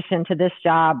transitioned to this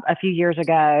job a few years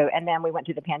ago, and then we went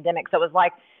through the pandemic. So it was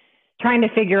like trying to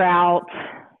figure out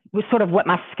sort of what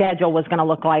my schedule was going to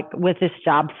look like with this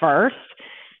job first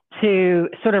to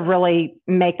sort of really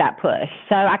make that push.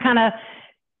 So I kind of,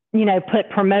 put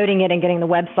promoting it and getting the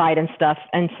website and stuff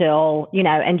until,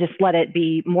 and just let it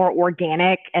be more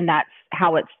organic. And that's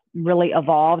how it's really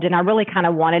evolved. And I really kind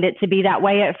of wanted it to be that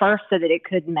way at first so that it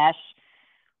could mesh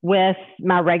with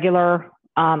my regular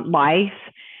life.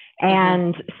 Mm-hmm.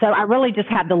 And so I really just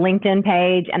have the LinkedIn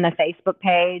page and the Facebook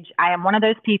page. I am one of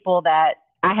those people that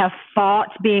I have fought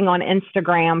being on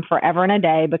Instagram forever and a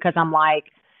day because I'm like,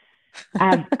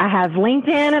 I have LinkedIn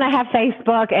and I have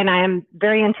Facebook, and I am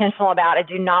very intentional about it. I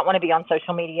do not want to be on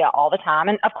social media all the time.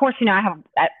 And of course, I have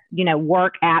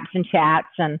work apps and chats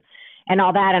and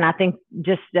all that. And I think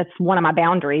just that's one of my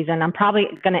boundaries. And I'm probably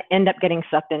going to end up getting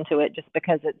sucked into it just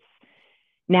because it's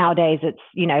nowadays it's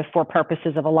for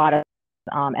purposes of a lot of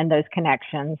and those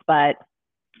connections. But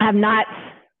I've not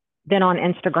been on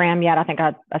Instagram yet. I think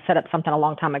I set up something a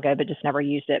long time ago, but just never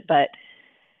used it. But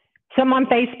so I'm on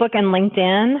Facebook and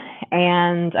LinkedIn,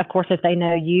 and of course, if they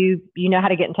know you, you know how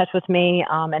to get in touch with me,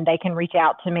 and they can reach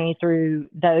out to me through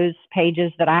those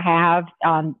pages that I have.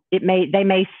 They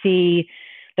may see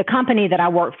the company that I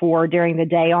work for during the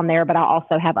day on there, but I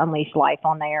also have Unleashed Life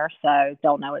on there, so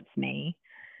they'll know it's me.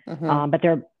 Mm-hmm. But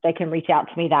they can reach out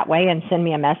to me that way and send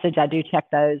me a message. I do check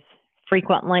those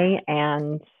frequently,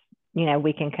 and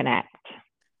we can connect.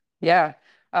 Yeah.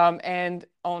 And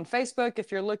on Facebook, if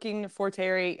you're looking for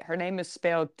Terri, her name is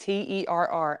spelled Terri,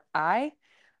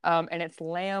 and it's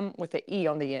Lamb with the E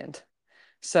on the end.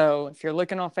 So if you're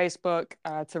looking on Facebook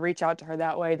to reach out to her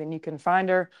that way, then you can find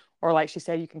her. Or like she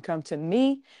said, you can come to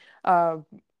me uh,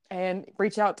 and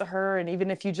reach out to her. And even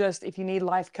if you need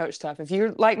life coach stuff, if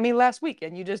you're like me last week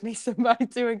and you just need somebody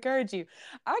to encourage you,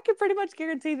 I can pretty much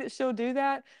guarantee that she'll do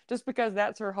that just because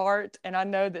that's her heart. And I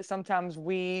know that sometimes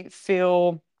we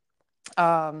feel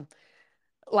um,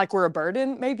 like we're a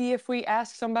burden, maybe if we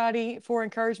ask somebody for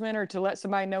encouragement or to let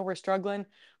somebody know we're struggling.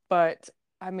 But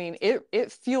I mean,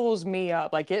 it fuels me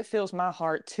up. Like it fills my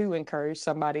heart to encourage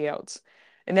somebody else.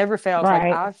 It never fails.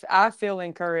 Like Right. I feel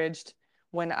encouraged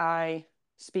when I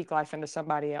speak life into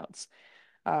somebody else.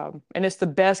 And it's the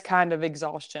best kind of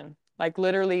exhaustion. Like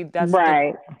literally, that's the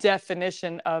Right.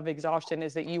 definition of exhaustion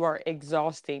is that you are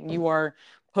exhausting, you are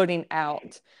putting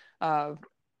out, uh,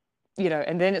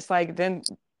 and then it's like, then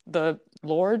the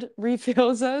Lord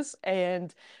refills us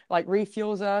and like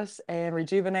refuels us and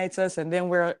rejuvenates us. And then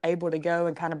we're able to go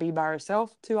and kind of be by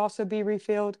ourselves to also be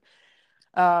refilled.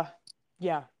 Uh,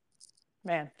 yeah,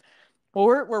 man. Well,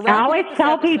 we're I wrapping always up this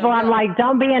tell people, episode, I'm y'all. like,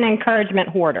 don't be an encouragement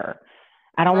hoarder.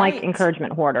 I don't like Right.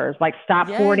 encouragement hoarders. Like, stop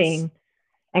Yes. hoarding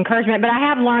encouragement. But I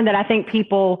have learned that I think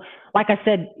people, like I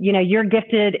said, you're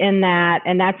gifted in that,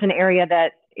 and that's an area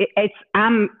that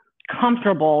I'm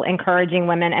comfortable encouraging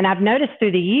women. And I've noticed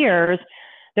through the years,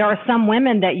 there are some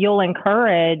women that you'll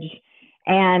encourage,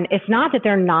 and it's not that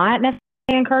they're not necessarily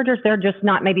encouragers, they're just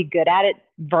not maybe good at it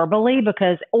verbally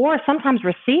because, or sometimes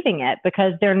receiving it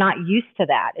because they're not used to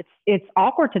that. It's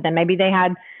awkward to them. Maybe they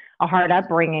had a hard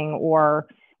upbringing or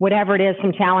whatever it is,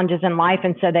 some challenges in life,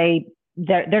 and so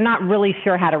they're not really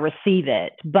sure how to receive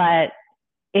it. But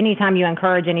anytime you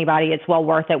encourage anybody, it's well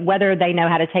worth it, whether they know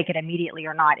how to take it immediately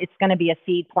or not. It's going to be a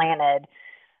seed planted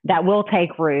that will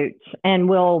take root and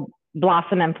will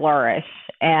blossom and flourish.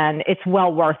 And it's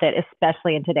well worth it,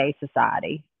 especially in today's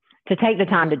society, to take the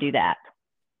time to Mm-hmm. do that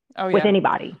Oh with yeah.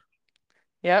 anybody.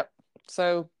 Yep.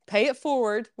 So pay it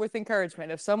forward with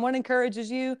encouragement. If someone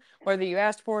encourages you, whether you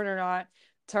asked for it or not,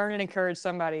 turn and encourage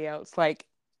somebody else. Like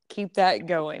keep that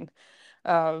going.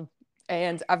 Uh,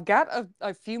 and I've got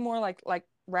a few more like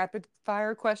rapid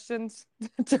fire questions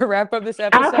to wrap up this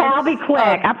Okay, episode. I'll be quick.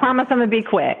 Um, I promise I'm going to be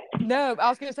quick. no, I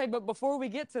was going to say, but before we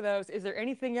get to those, is there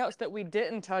anything else that we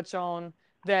didn't touch on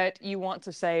that you want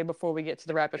to say before we get to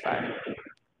the rapid fire?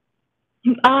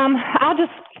 I'll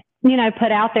just,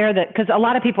 put out there that because a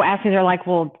lot of people ask me, they're like,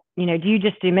 well, do you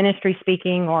just do ministry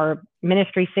speaking or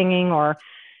ministry singing or,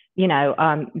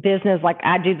 business? Like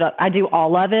I do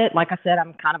all of it. Like I said,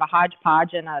 I'm kind of a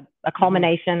hodgepodge and a Mm-hmm.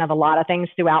 culmination of a lot of things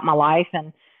throughout my life.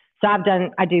 And so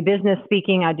I do business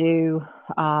speaking. I do,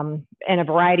 in a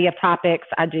variety of topics.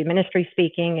 I do ministry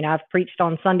speaking. I've preached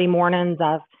on Sunday mornings.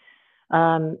 I've,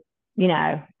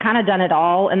 kind of done it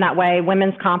all in that way,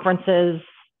 women's conferences,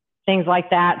 things like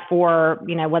that for,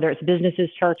 whether it's businesses,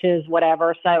 churches,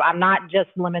 whatever. So I'm not just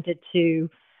limited to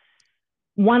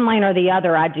one lane or the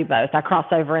other. I do both. I cross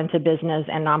over into business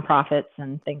and nonprofits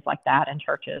and things like that and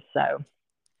churches. So,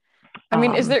 I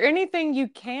mean, is um, there anything you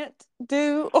can't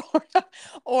do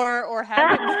or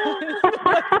haven't done?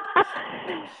 Like,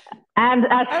 and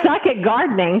I I, suck at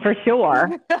gardening for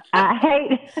sure. I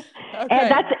hate, and okay.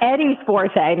 that's Eddie's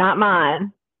forte, not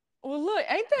mine. Well, look,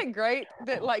 ain't that great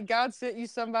that like God sent you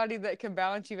somebody that can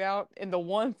balance you out in the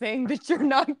one thing that you're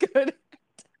not good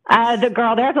The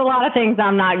girl, there's a lot of things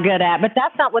I'm not good at, but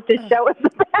that's not what this at? show is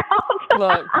about.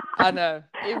 Look, I know.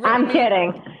 I I'm mean,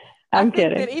 kidding. I I'm think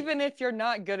kidding. that even if you're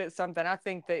not good at something, I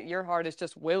think that your heart is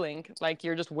just willing. Like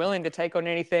you're just willing to take on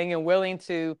anything and willing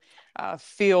to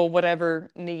feel whatever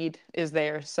need is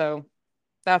there. So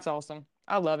that's awesome.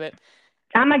 I love it.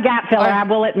 I'm a gap filler. Uh, I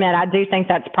will admit, I do think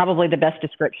that's probably the best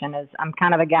description. Is I'm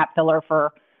kind of a gap filler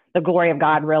for the glory of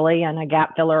God, really, and a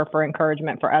gap filler for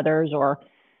encouragement for others, or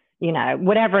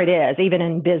whatever it is. Even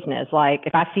in business, like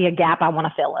if I see a gap, I want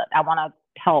to fill it. I want to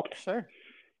help sure.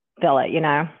 fill it.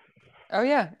 Oh,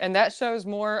 yeah. And that shows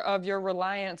more of your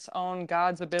reliance on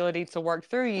God's ability to work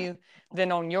through you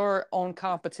than on your own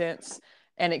competence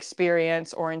and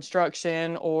experience or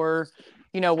instruction or,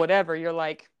 whatever. You're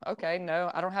like, okay,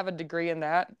 no, I don't have a degree in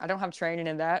that. I don't have training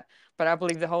in that. But I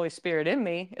believe the Holy Spirit in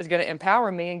me is going to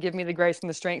empower me and give me the grace and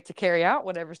the strength to carry out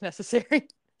whatever's necessary.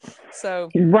 So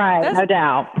Right, that's, no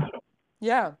doubt.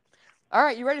 yeah. All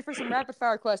right. You ready for some rapid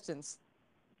fire questions?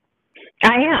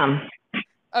 I am.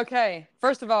 Okay.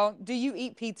 First of all, do you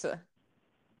eat pizza?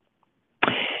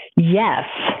 Yes.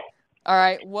 All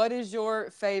right. What is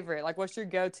your favorite? Like, what's your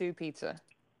go-to pizza?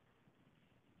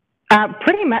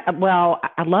 Pretty much. Well,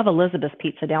 I love Elizabeth's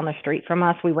Pizza down the street from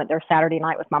us. We went there Saturday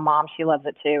night with my mom. She loves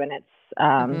it too, and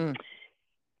Hmm.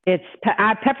 it's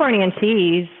pepperoni and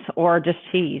cheese or just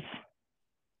cheese.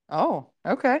 Oh,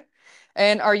 okay.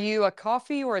 And are you a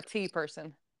coffee or a tea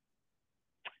person?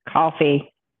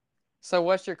 Coffee. So,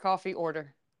 what's your coffee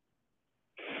order?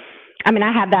 I mean,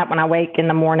 I have that when I wake in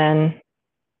the morning.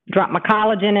 Drop my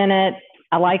collagen in it.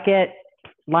 I like it.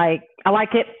 I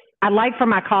like it. I like for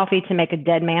my coffee to make a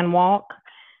dead man walk.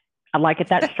 I like it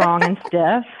that strong and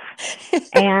stiff,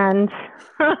 and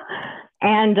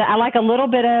and I like a little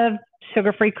bit of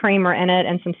sugar-free creamer in it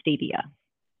and some stevia.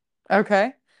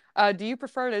 Okay. Do you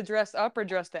prefer to dress up or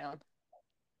dress down?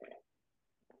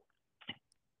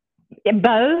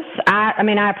 Both. I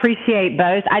mean, I appreciate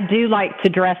both. I do like to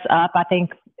dress up. I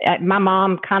think my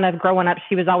mom, kind of growing up,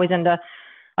 she was always into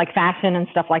like fashion and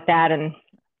stuff like that, and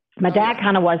my Oh dad yeah.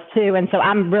 kind of was too. And so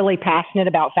I'm really passionate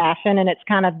about fashion, and that's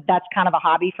kind of a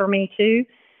hobby for me too.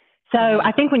 So Mm-hmm.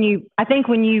 I think when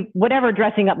you, whatever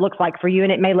dressing up looks like for you,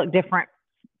 and it may look different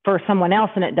for someone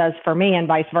else than it does for me and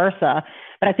vice versa.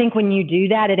 But I think when you do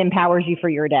that, it empowers you for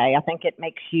your day. I think it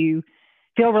makes you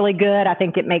feel really good. I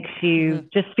think it makes you Mm-hmm.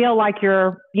 just feel like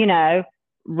you're,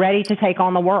 ready to take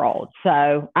on the world.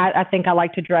 So I think I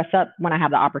like to dress up when I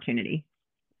have the opportunity.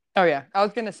 Oh yeah. I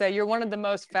was gonna say you're one of the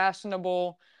most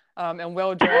fashionable and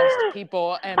well-dressed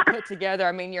people and put together.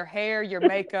 I mean, your hair, your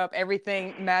makeup,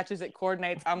 everything matches, it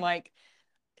coordinates. I'm like,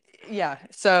 yeah.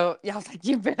 So yeah, I was like,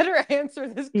 you better answer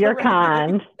this You're correctly.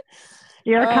 kind.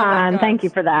 You're Oh my kind. gosh. Thank you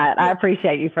for that. I Yeah.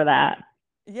 appreciate you for that.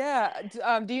 Yeah.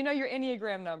 Do you know your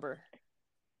Enneagram number?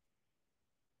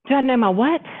 Do I know my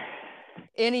what?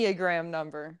 Enneagram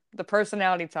number, the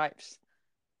personality types.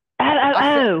 Oh, oh,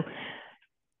 I feel. oh.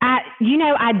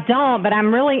 I don't, but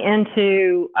I'm really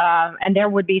into, and there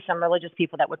would be some religious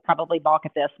people that would probably balk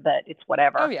at this, but it's Oh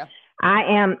whatever. yeah. I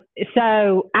am,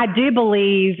 so I do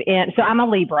believe in, so I'm a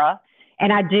Libra,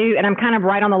 and I'm kind of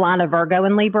right on the line of Virgo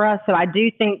and Libra. So I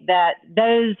do think that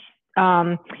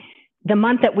um, the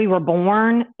month that we were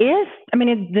born is, I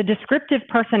mean, the descriptive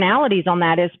personalities on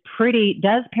that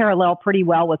does parallel pretty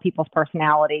well with people's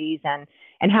personalities and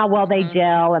how well they Mm-hmm.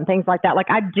 gel and things like that. Like,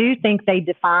 I do think they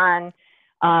define,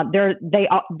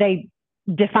 they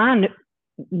define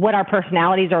what our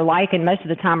personalities are like, and most of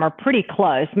the time are pretty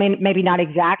close. I mean, maybe not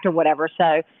exact or whatever.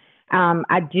 So,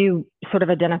 I do sort of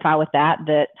identify with that,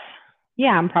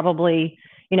 yeah, I'm probably,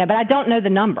 but I don't know the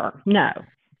number. No.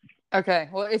 Okay.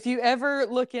 Well, if you ever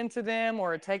look into them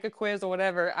or take a quiz or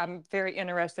whatever, I'm very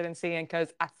interested in seeing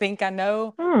because I think I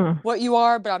know Hmm. what you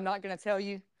are, but I'm not going to tell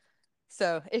you.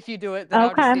 So if you do it, then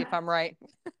I'll just Okay. see if I'm right.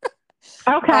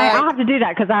 Okay. All I'll right. have to do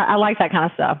that because I like that kind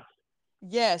of stuff.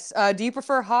 Yes. Do you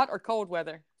prefer hot or cold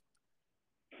weather?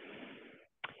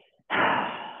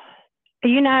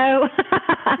 You know,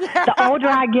 the older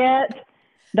I get,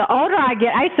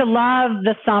 I used to love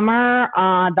the summer.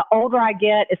 The older I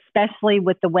get, especially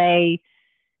with the way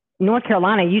North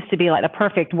Carolina used to be like the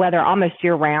perfect weather almost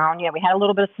year round. We had a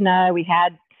little bit of snow. We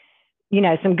had,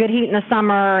 some good heat in the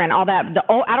summer and all that.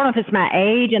 I don't know if it's my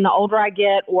age and the older I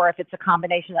get or if it's a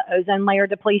combination of ozone layer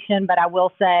depletion, but I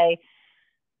will say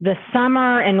the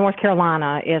summer in North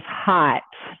Carolina is hot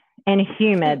and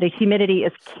humid. The humidity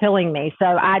is killing me. So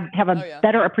I have Oh a yeah.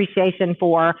 better appreciation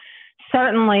for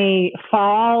certainly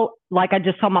fall. Like I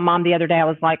just told my mom the other day, I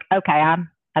was like, okay,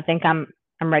 I think I'm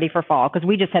ready for fall because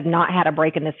we just have not had a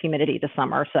break in this humidity this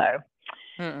summer. So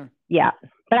Mm-mm. yeah,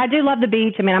 but I do love the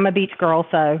beach. I mean, I'm a beach girl,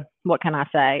 so what can I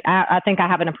say? I think I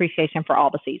have an appreciation for all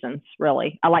the seasons.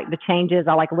 Really, I like the changes.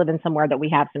 I like living somewhere that we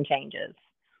have some changes.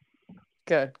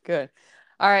 Good. Good.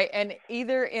 All right. And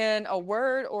either in a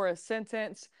word or a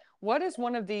sentence, what is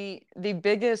one of the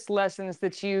biggest lessons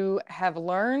that you have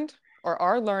learned or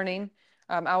are learning?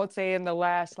 I would say in the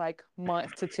last like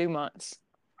month to 2 months.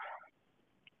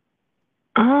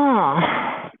 Oh,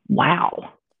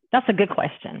 wow. That's a good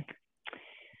question.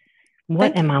 What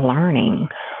Thank am you. I learning?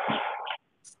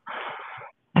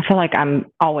 I feel like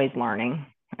I'm always learning.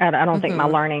 I don't think my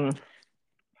Hmm. learning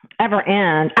ever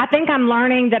ends. I think I'm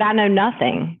learning that I know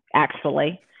nothing,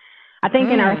 actually. I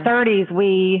think in our Mm. 30s,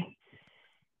 we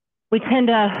tend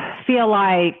to feel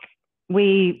like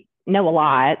we know a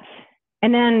lot.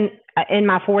 And then in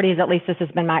my 40s, at least this has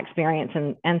been my experience,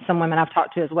 and some women I've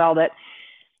talked to as well, that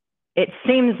it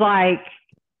seems like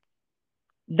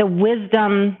the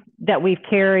wisdom that we've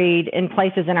carried in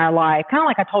places in our life, kind of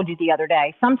like I told you the other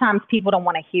day, sometimes people don't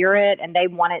want to hear it and they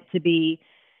want it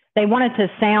to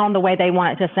sound the way they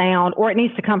want it to sound, or it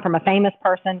needs to come from a famous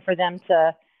person for them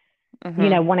to,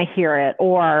 Hmm. want to hear it,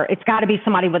 or it's got to be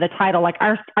somebody with a title. Like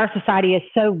our society is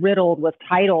so riddled with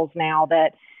titles now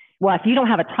that, well, if you don't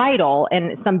have a title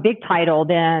and some big title,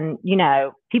 then,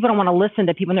 people don't want to listen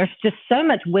to people. And there's just so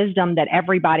much wisdom that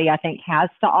everybody, I think, has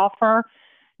to offer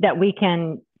that we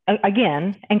can,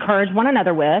 again, encourage one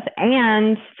another with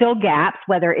and fill gaps,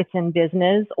 whether it's in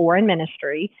business or in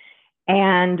ministry.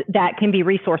 And that can be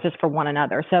resources for one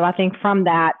another. So I think from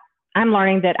that, I'm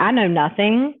learning that I know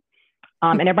nothing,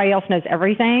 and everybody else knows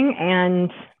everything.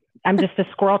 And I'm just a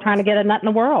squirrel trying to get a nut in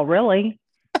the world, really.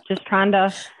 Just trying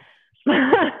to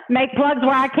make plugs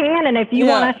where I can. And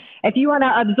Yeah. if you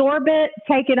wanna absorb it,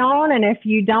 take it on. And if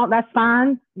you don't, that's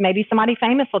fine. Maybe somebody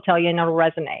famous will tell you and it'll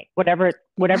resonate. Whatever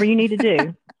you need to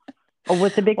do, or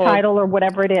with the big Well, title or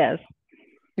whatever it is.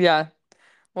 yeah.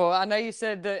 Well, I know you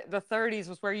said the 30s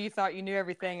was where you thought you knew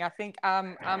everything. I think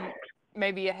I'm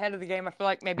maybe ahead of the game. I feel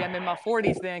like maybe I'm in my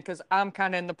 40s then, because I'm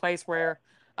kind of in the place where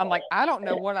I'm like, I don't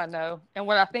know what I know, and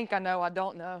what I think I know, I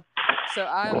don't know. So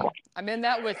I'm in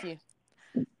that with you.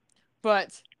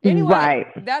 But anyway,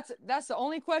 Right. that's the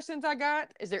only questions I got.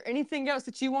 Is there anything else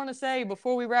that you want to say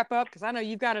before we wrap up? Because I know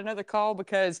you've got another call,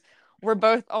 because we're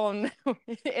both on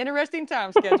interesting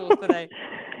time schedules today.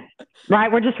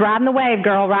 Right. We're just riding the wave,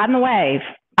 girl, riding the wave.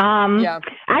 Yeah.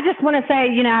 I just want to say,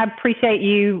 I appreciate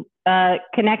you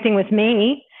connecting with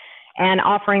me and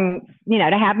offering,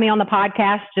 to have me on the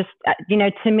podcast. Just,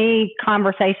 to me,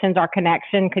 conversations are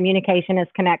connection. Communication is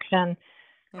connection.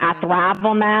 I Hmm. thrive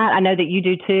on that. I know that you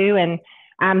do too. And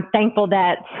I'm thankful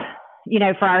that,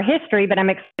 for our history, but I'm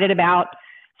excited about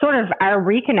sort of our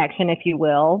reconnection, if you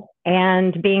will,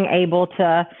 and being able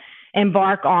to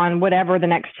embark on whatever the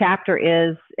next chapter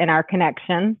is in our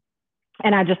connection.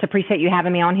 And I just appreciate you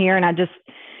having me on here. And I just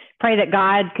pray that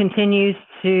God continues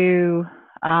to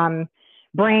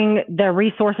bring the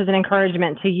resources and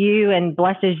encouragement to you and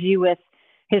blesses you with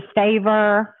his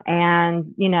favor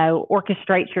and,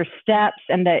 orchestrates your steps,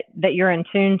 and that you're in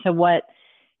tune to what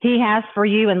he has for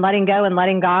you, and letting go and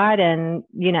letting God. And,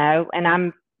 and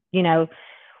I'm,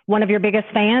 one of your biggest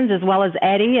fans, as well as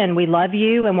Eddie, and we love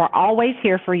you, and we're always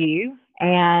here for you.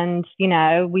 And,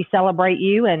 we celebrate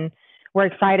you, and we're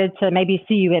excited to maybe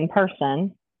see you in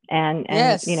person, and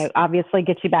Yes. obviously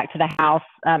get you back to the house.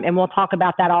 And we'll talk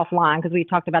about that offline, because we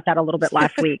talked about that a little bit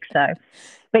last week. So,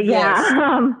 but yeah, Yes. so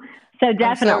I'm so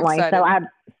definitely. So excited.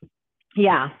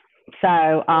 yeah.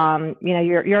 So, Well,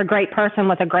 you're a great person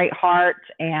with a great heart,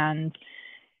 and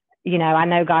I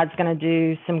know God's going to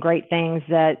do some great things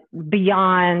that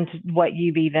beyond what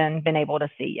you've even been able to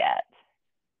see yet.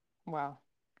 wow.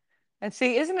 And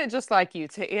see, isn't it just like you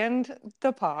to end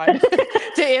the pod,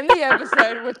 to end the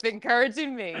episode with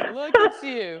encouraging me? Look at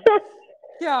you.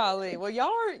 Golly. Well,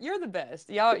 you're the best.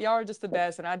 Y'all are just the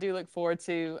best. And I do look forward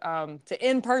to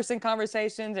in-person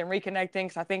conversations and reconnecting,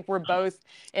 because I think we're both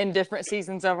in different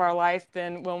seasons of our life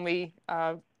than when we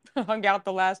hung out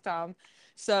the last time.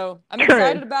 So I'm True.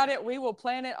 excited about it. We will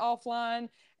plan it offline.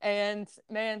 And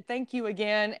man, thank you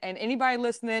again. And anybody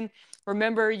listening,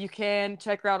 remember, you can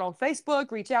check her out on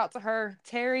Facebook, reach out to her,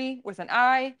 Terri with an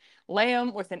I,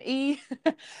 Lamb with an E,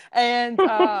 and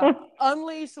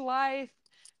Unleash Life.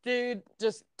 Dude,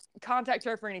 just contact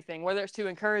her for anything, whether it's to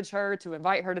encourage her, to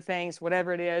invite her to things,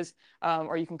 whatever it is,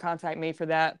 or you can contact me for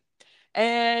that.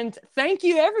 And thank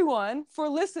you, everyone, for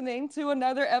listening to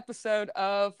another episode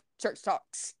of Church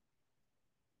Talks.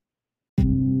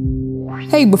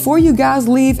 Hey, before you guys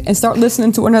leave and start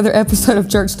listening to another episode of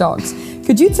Church Talks,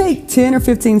 could you take 10 or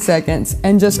 15 seconds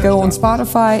and just go on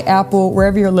Spotify, Apple,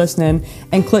 wherever you're listening,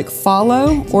 and click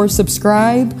follow or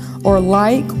subscribe or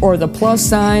like or the plus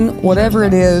sign, whatever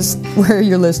it is where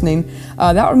you're listening?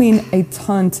 That would mean a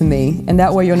ton to me, and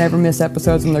that way you'll never miss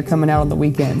episodes when they're coming out on the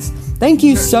weekends. Thank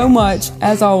you so much,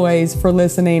 as always, for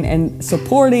listening and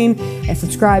supporting and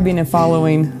subscribing and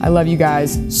following. I love you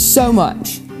guys so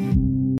much.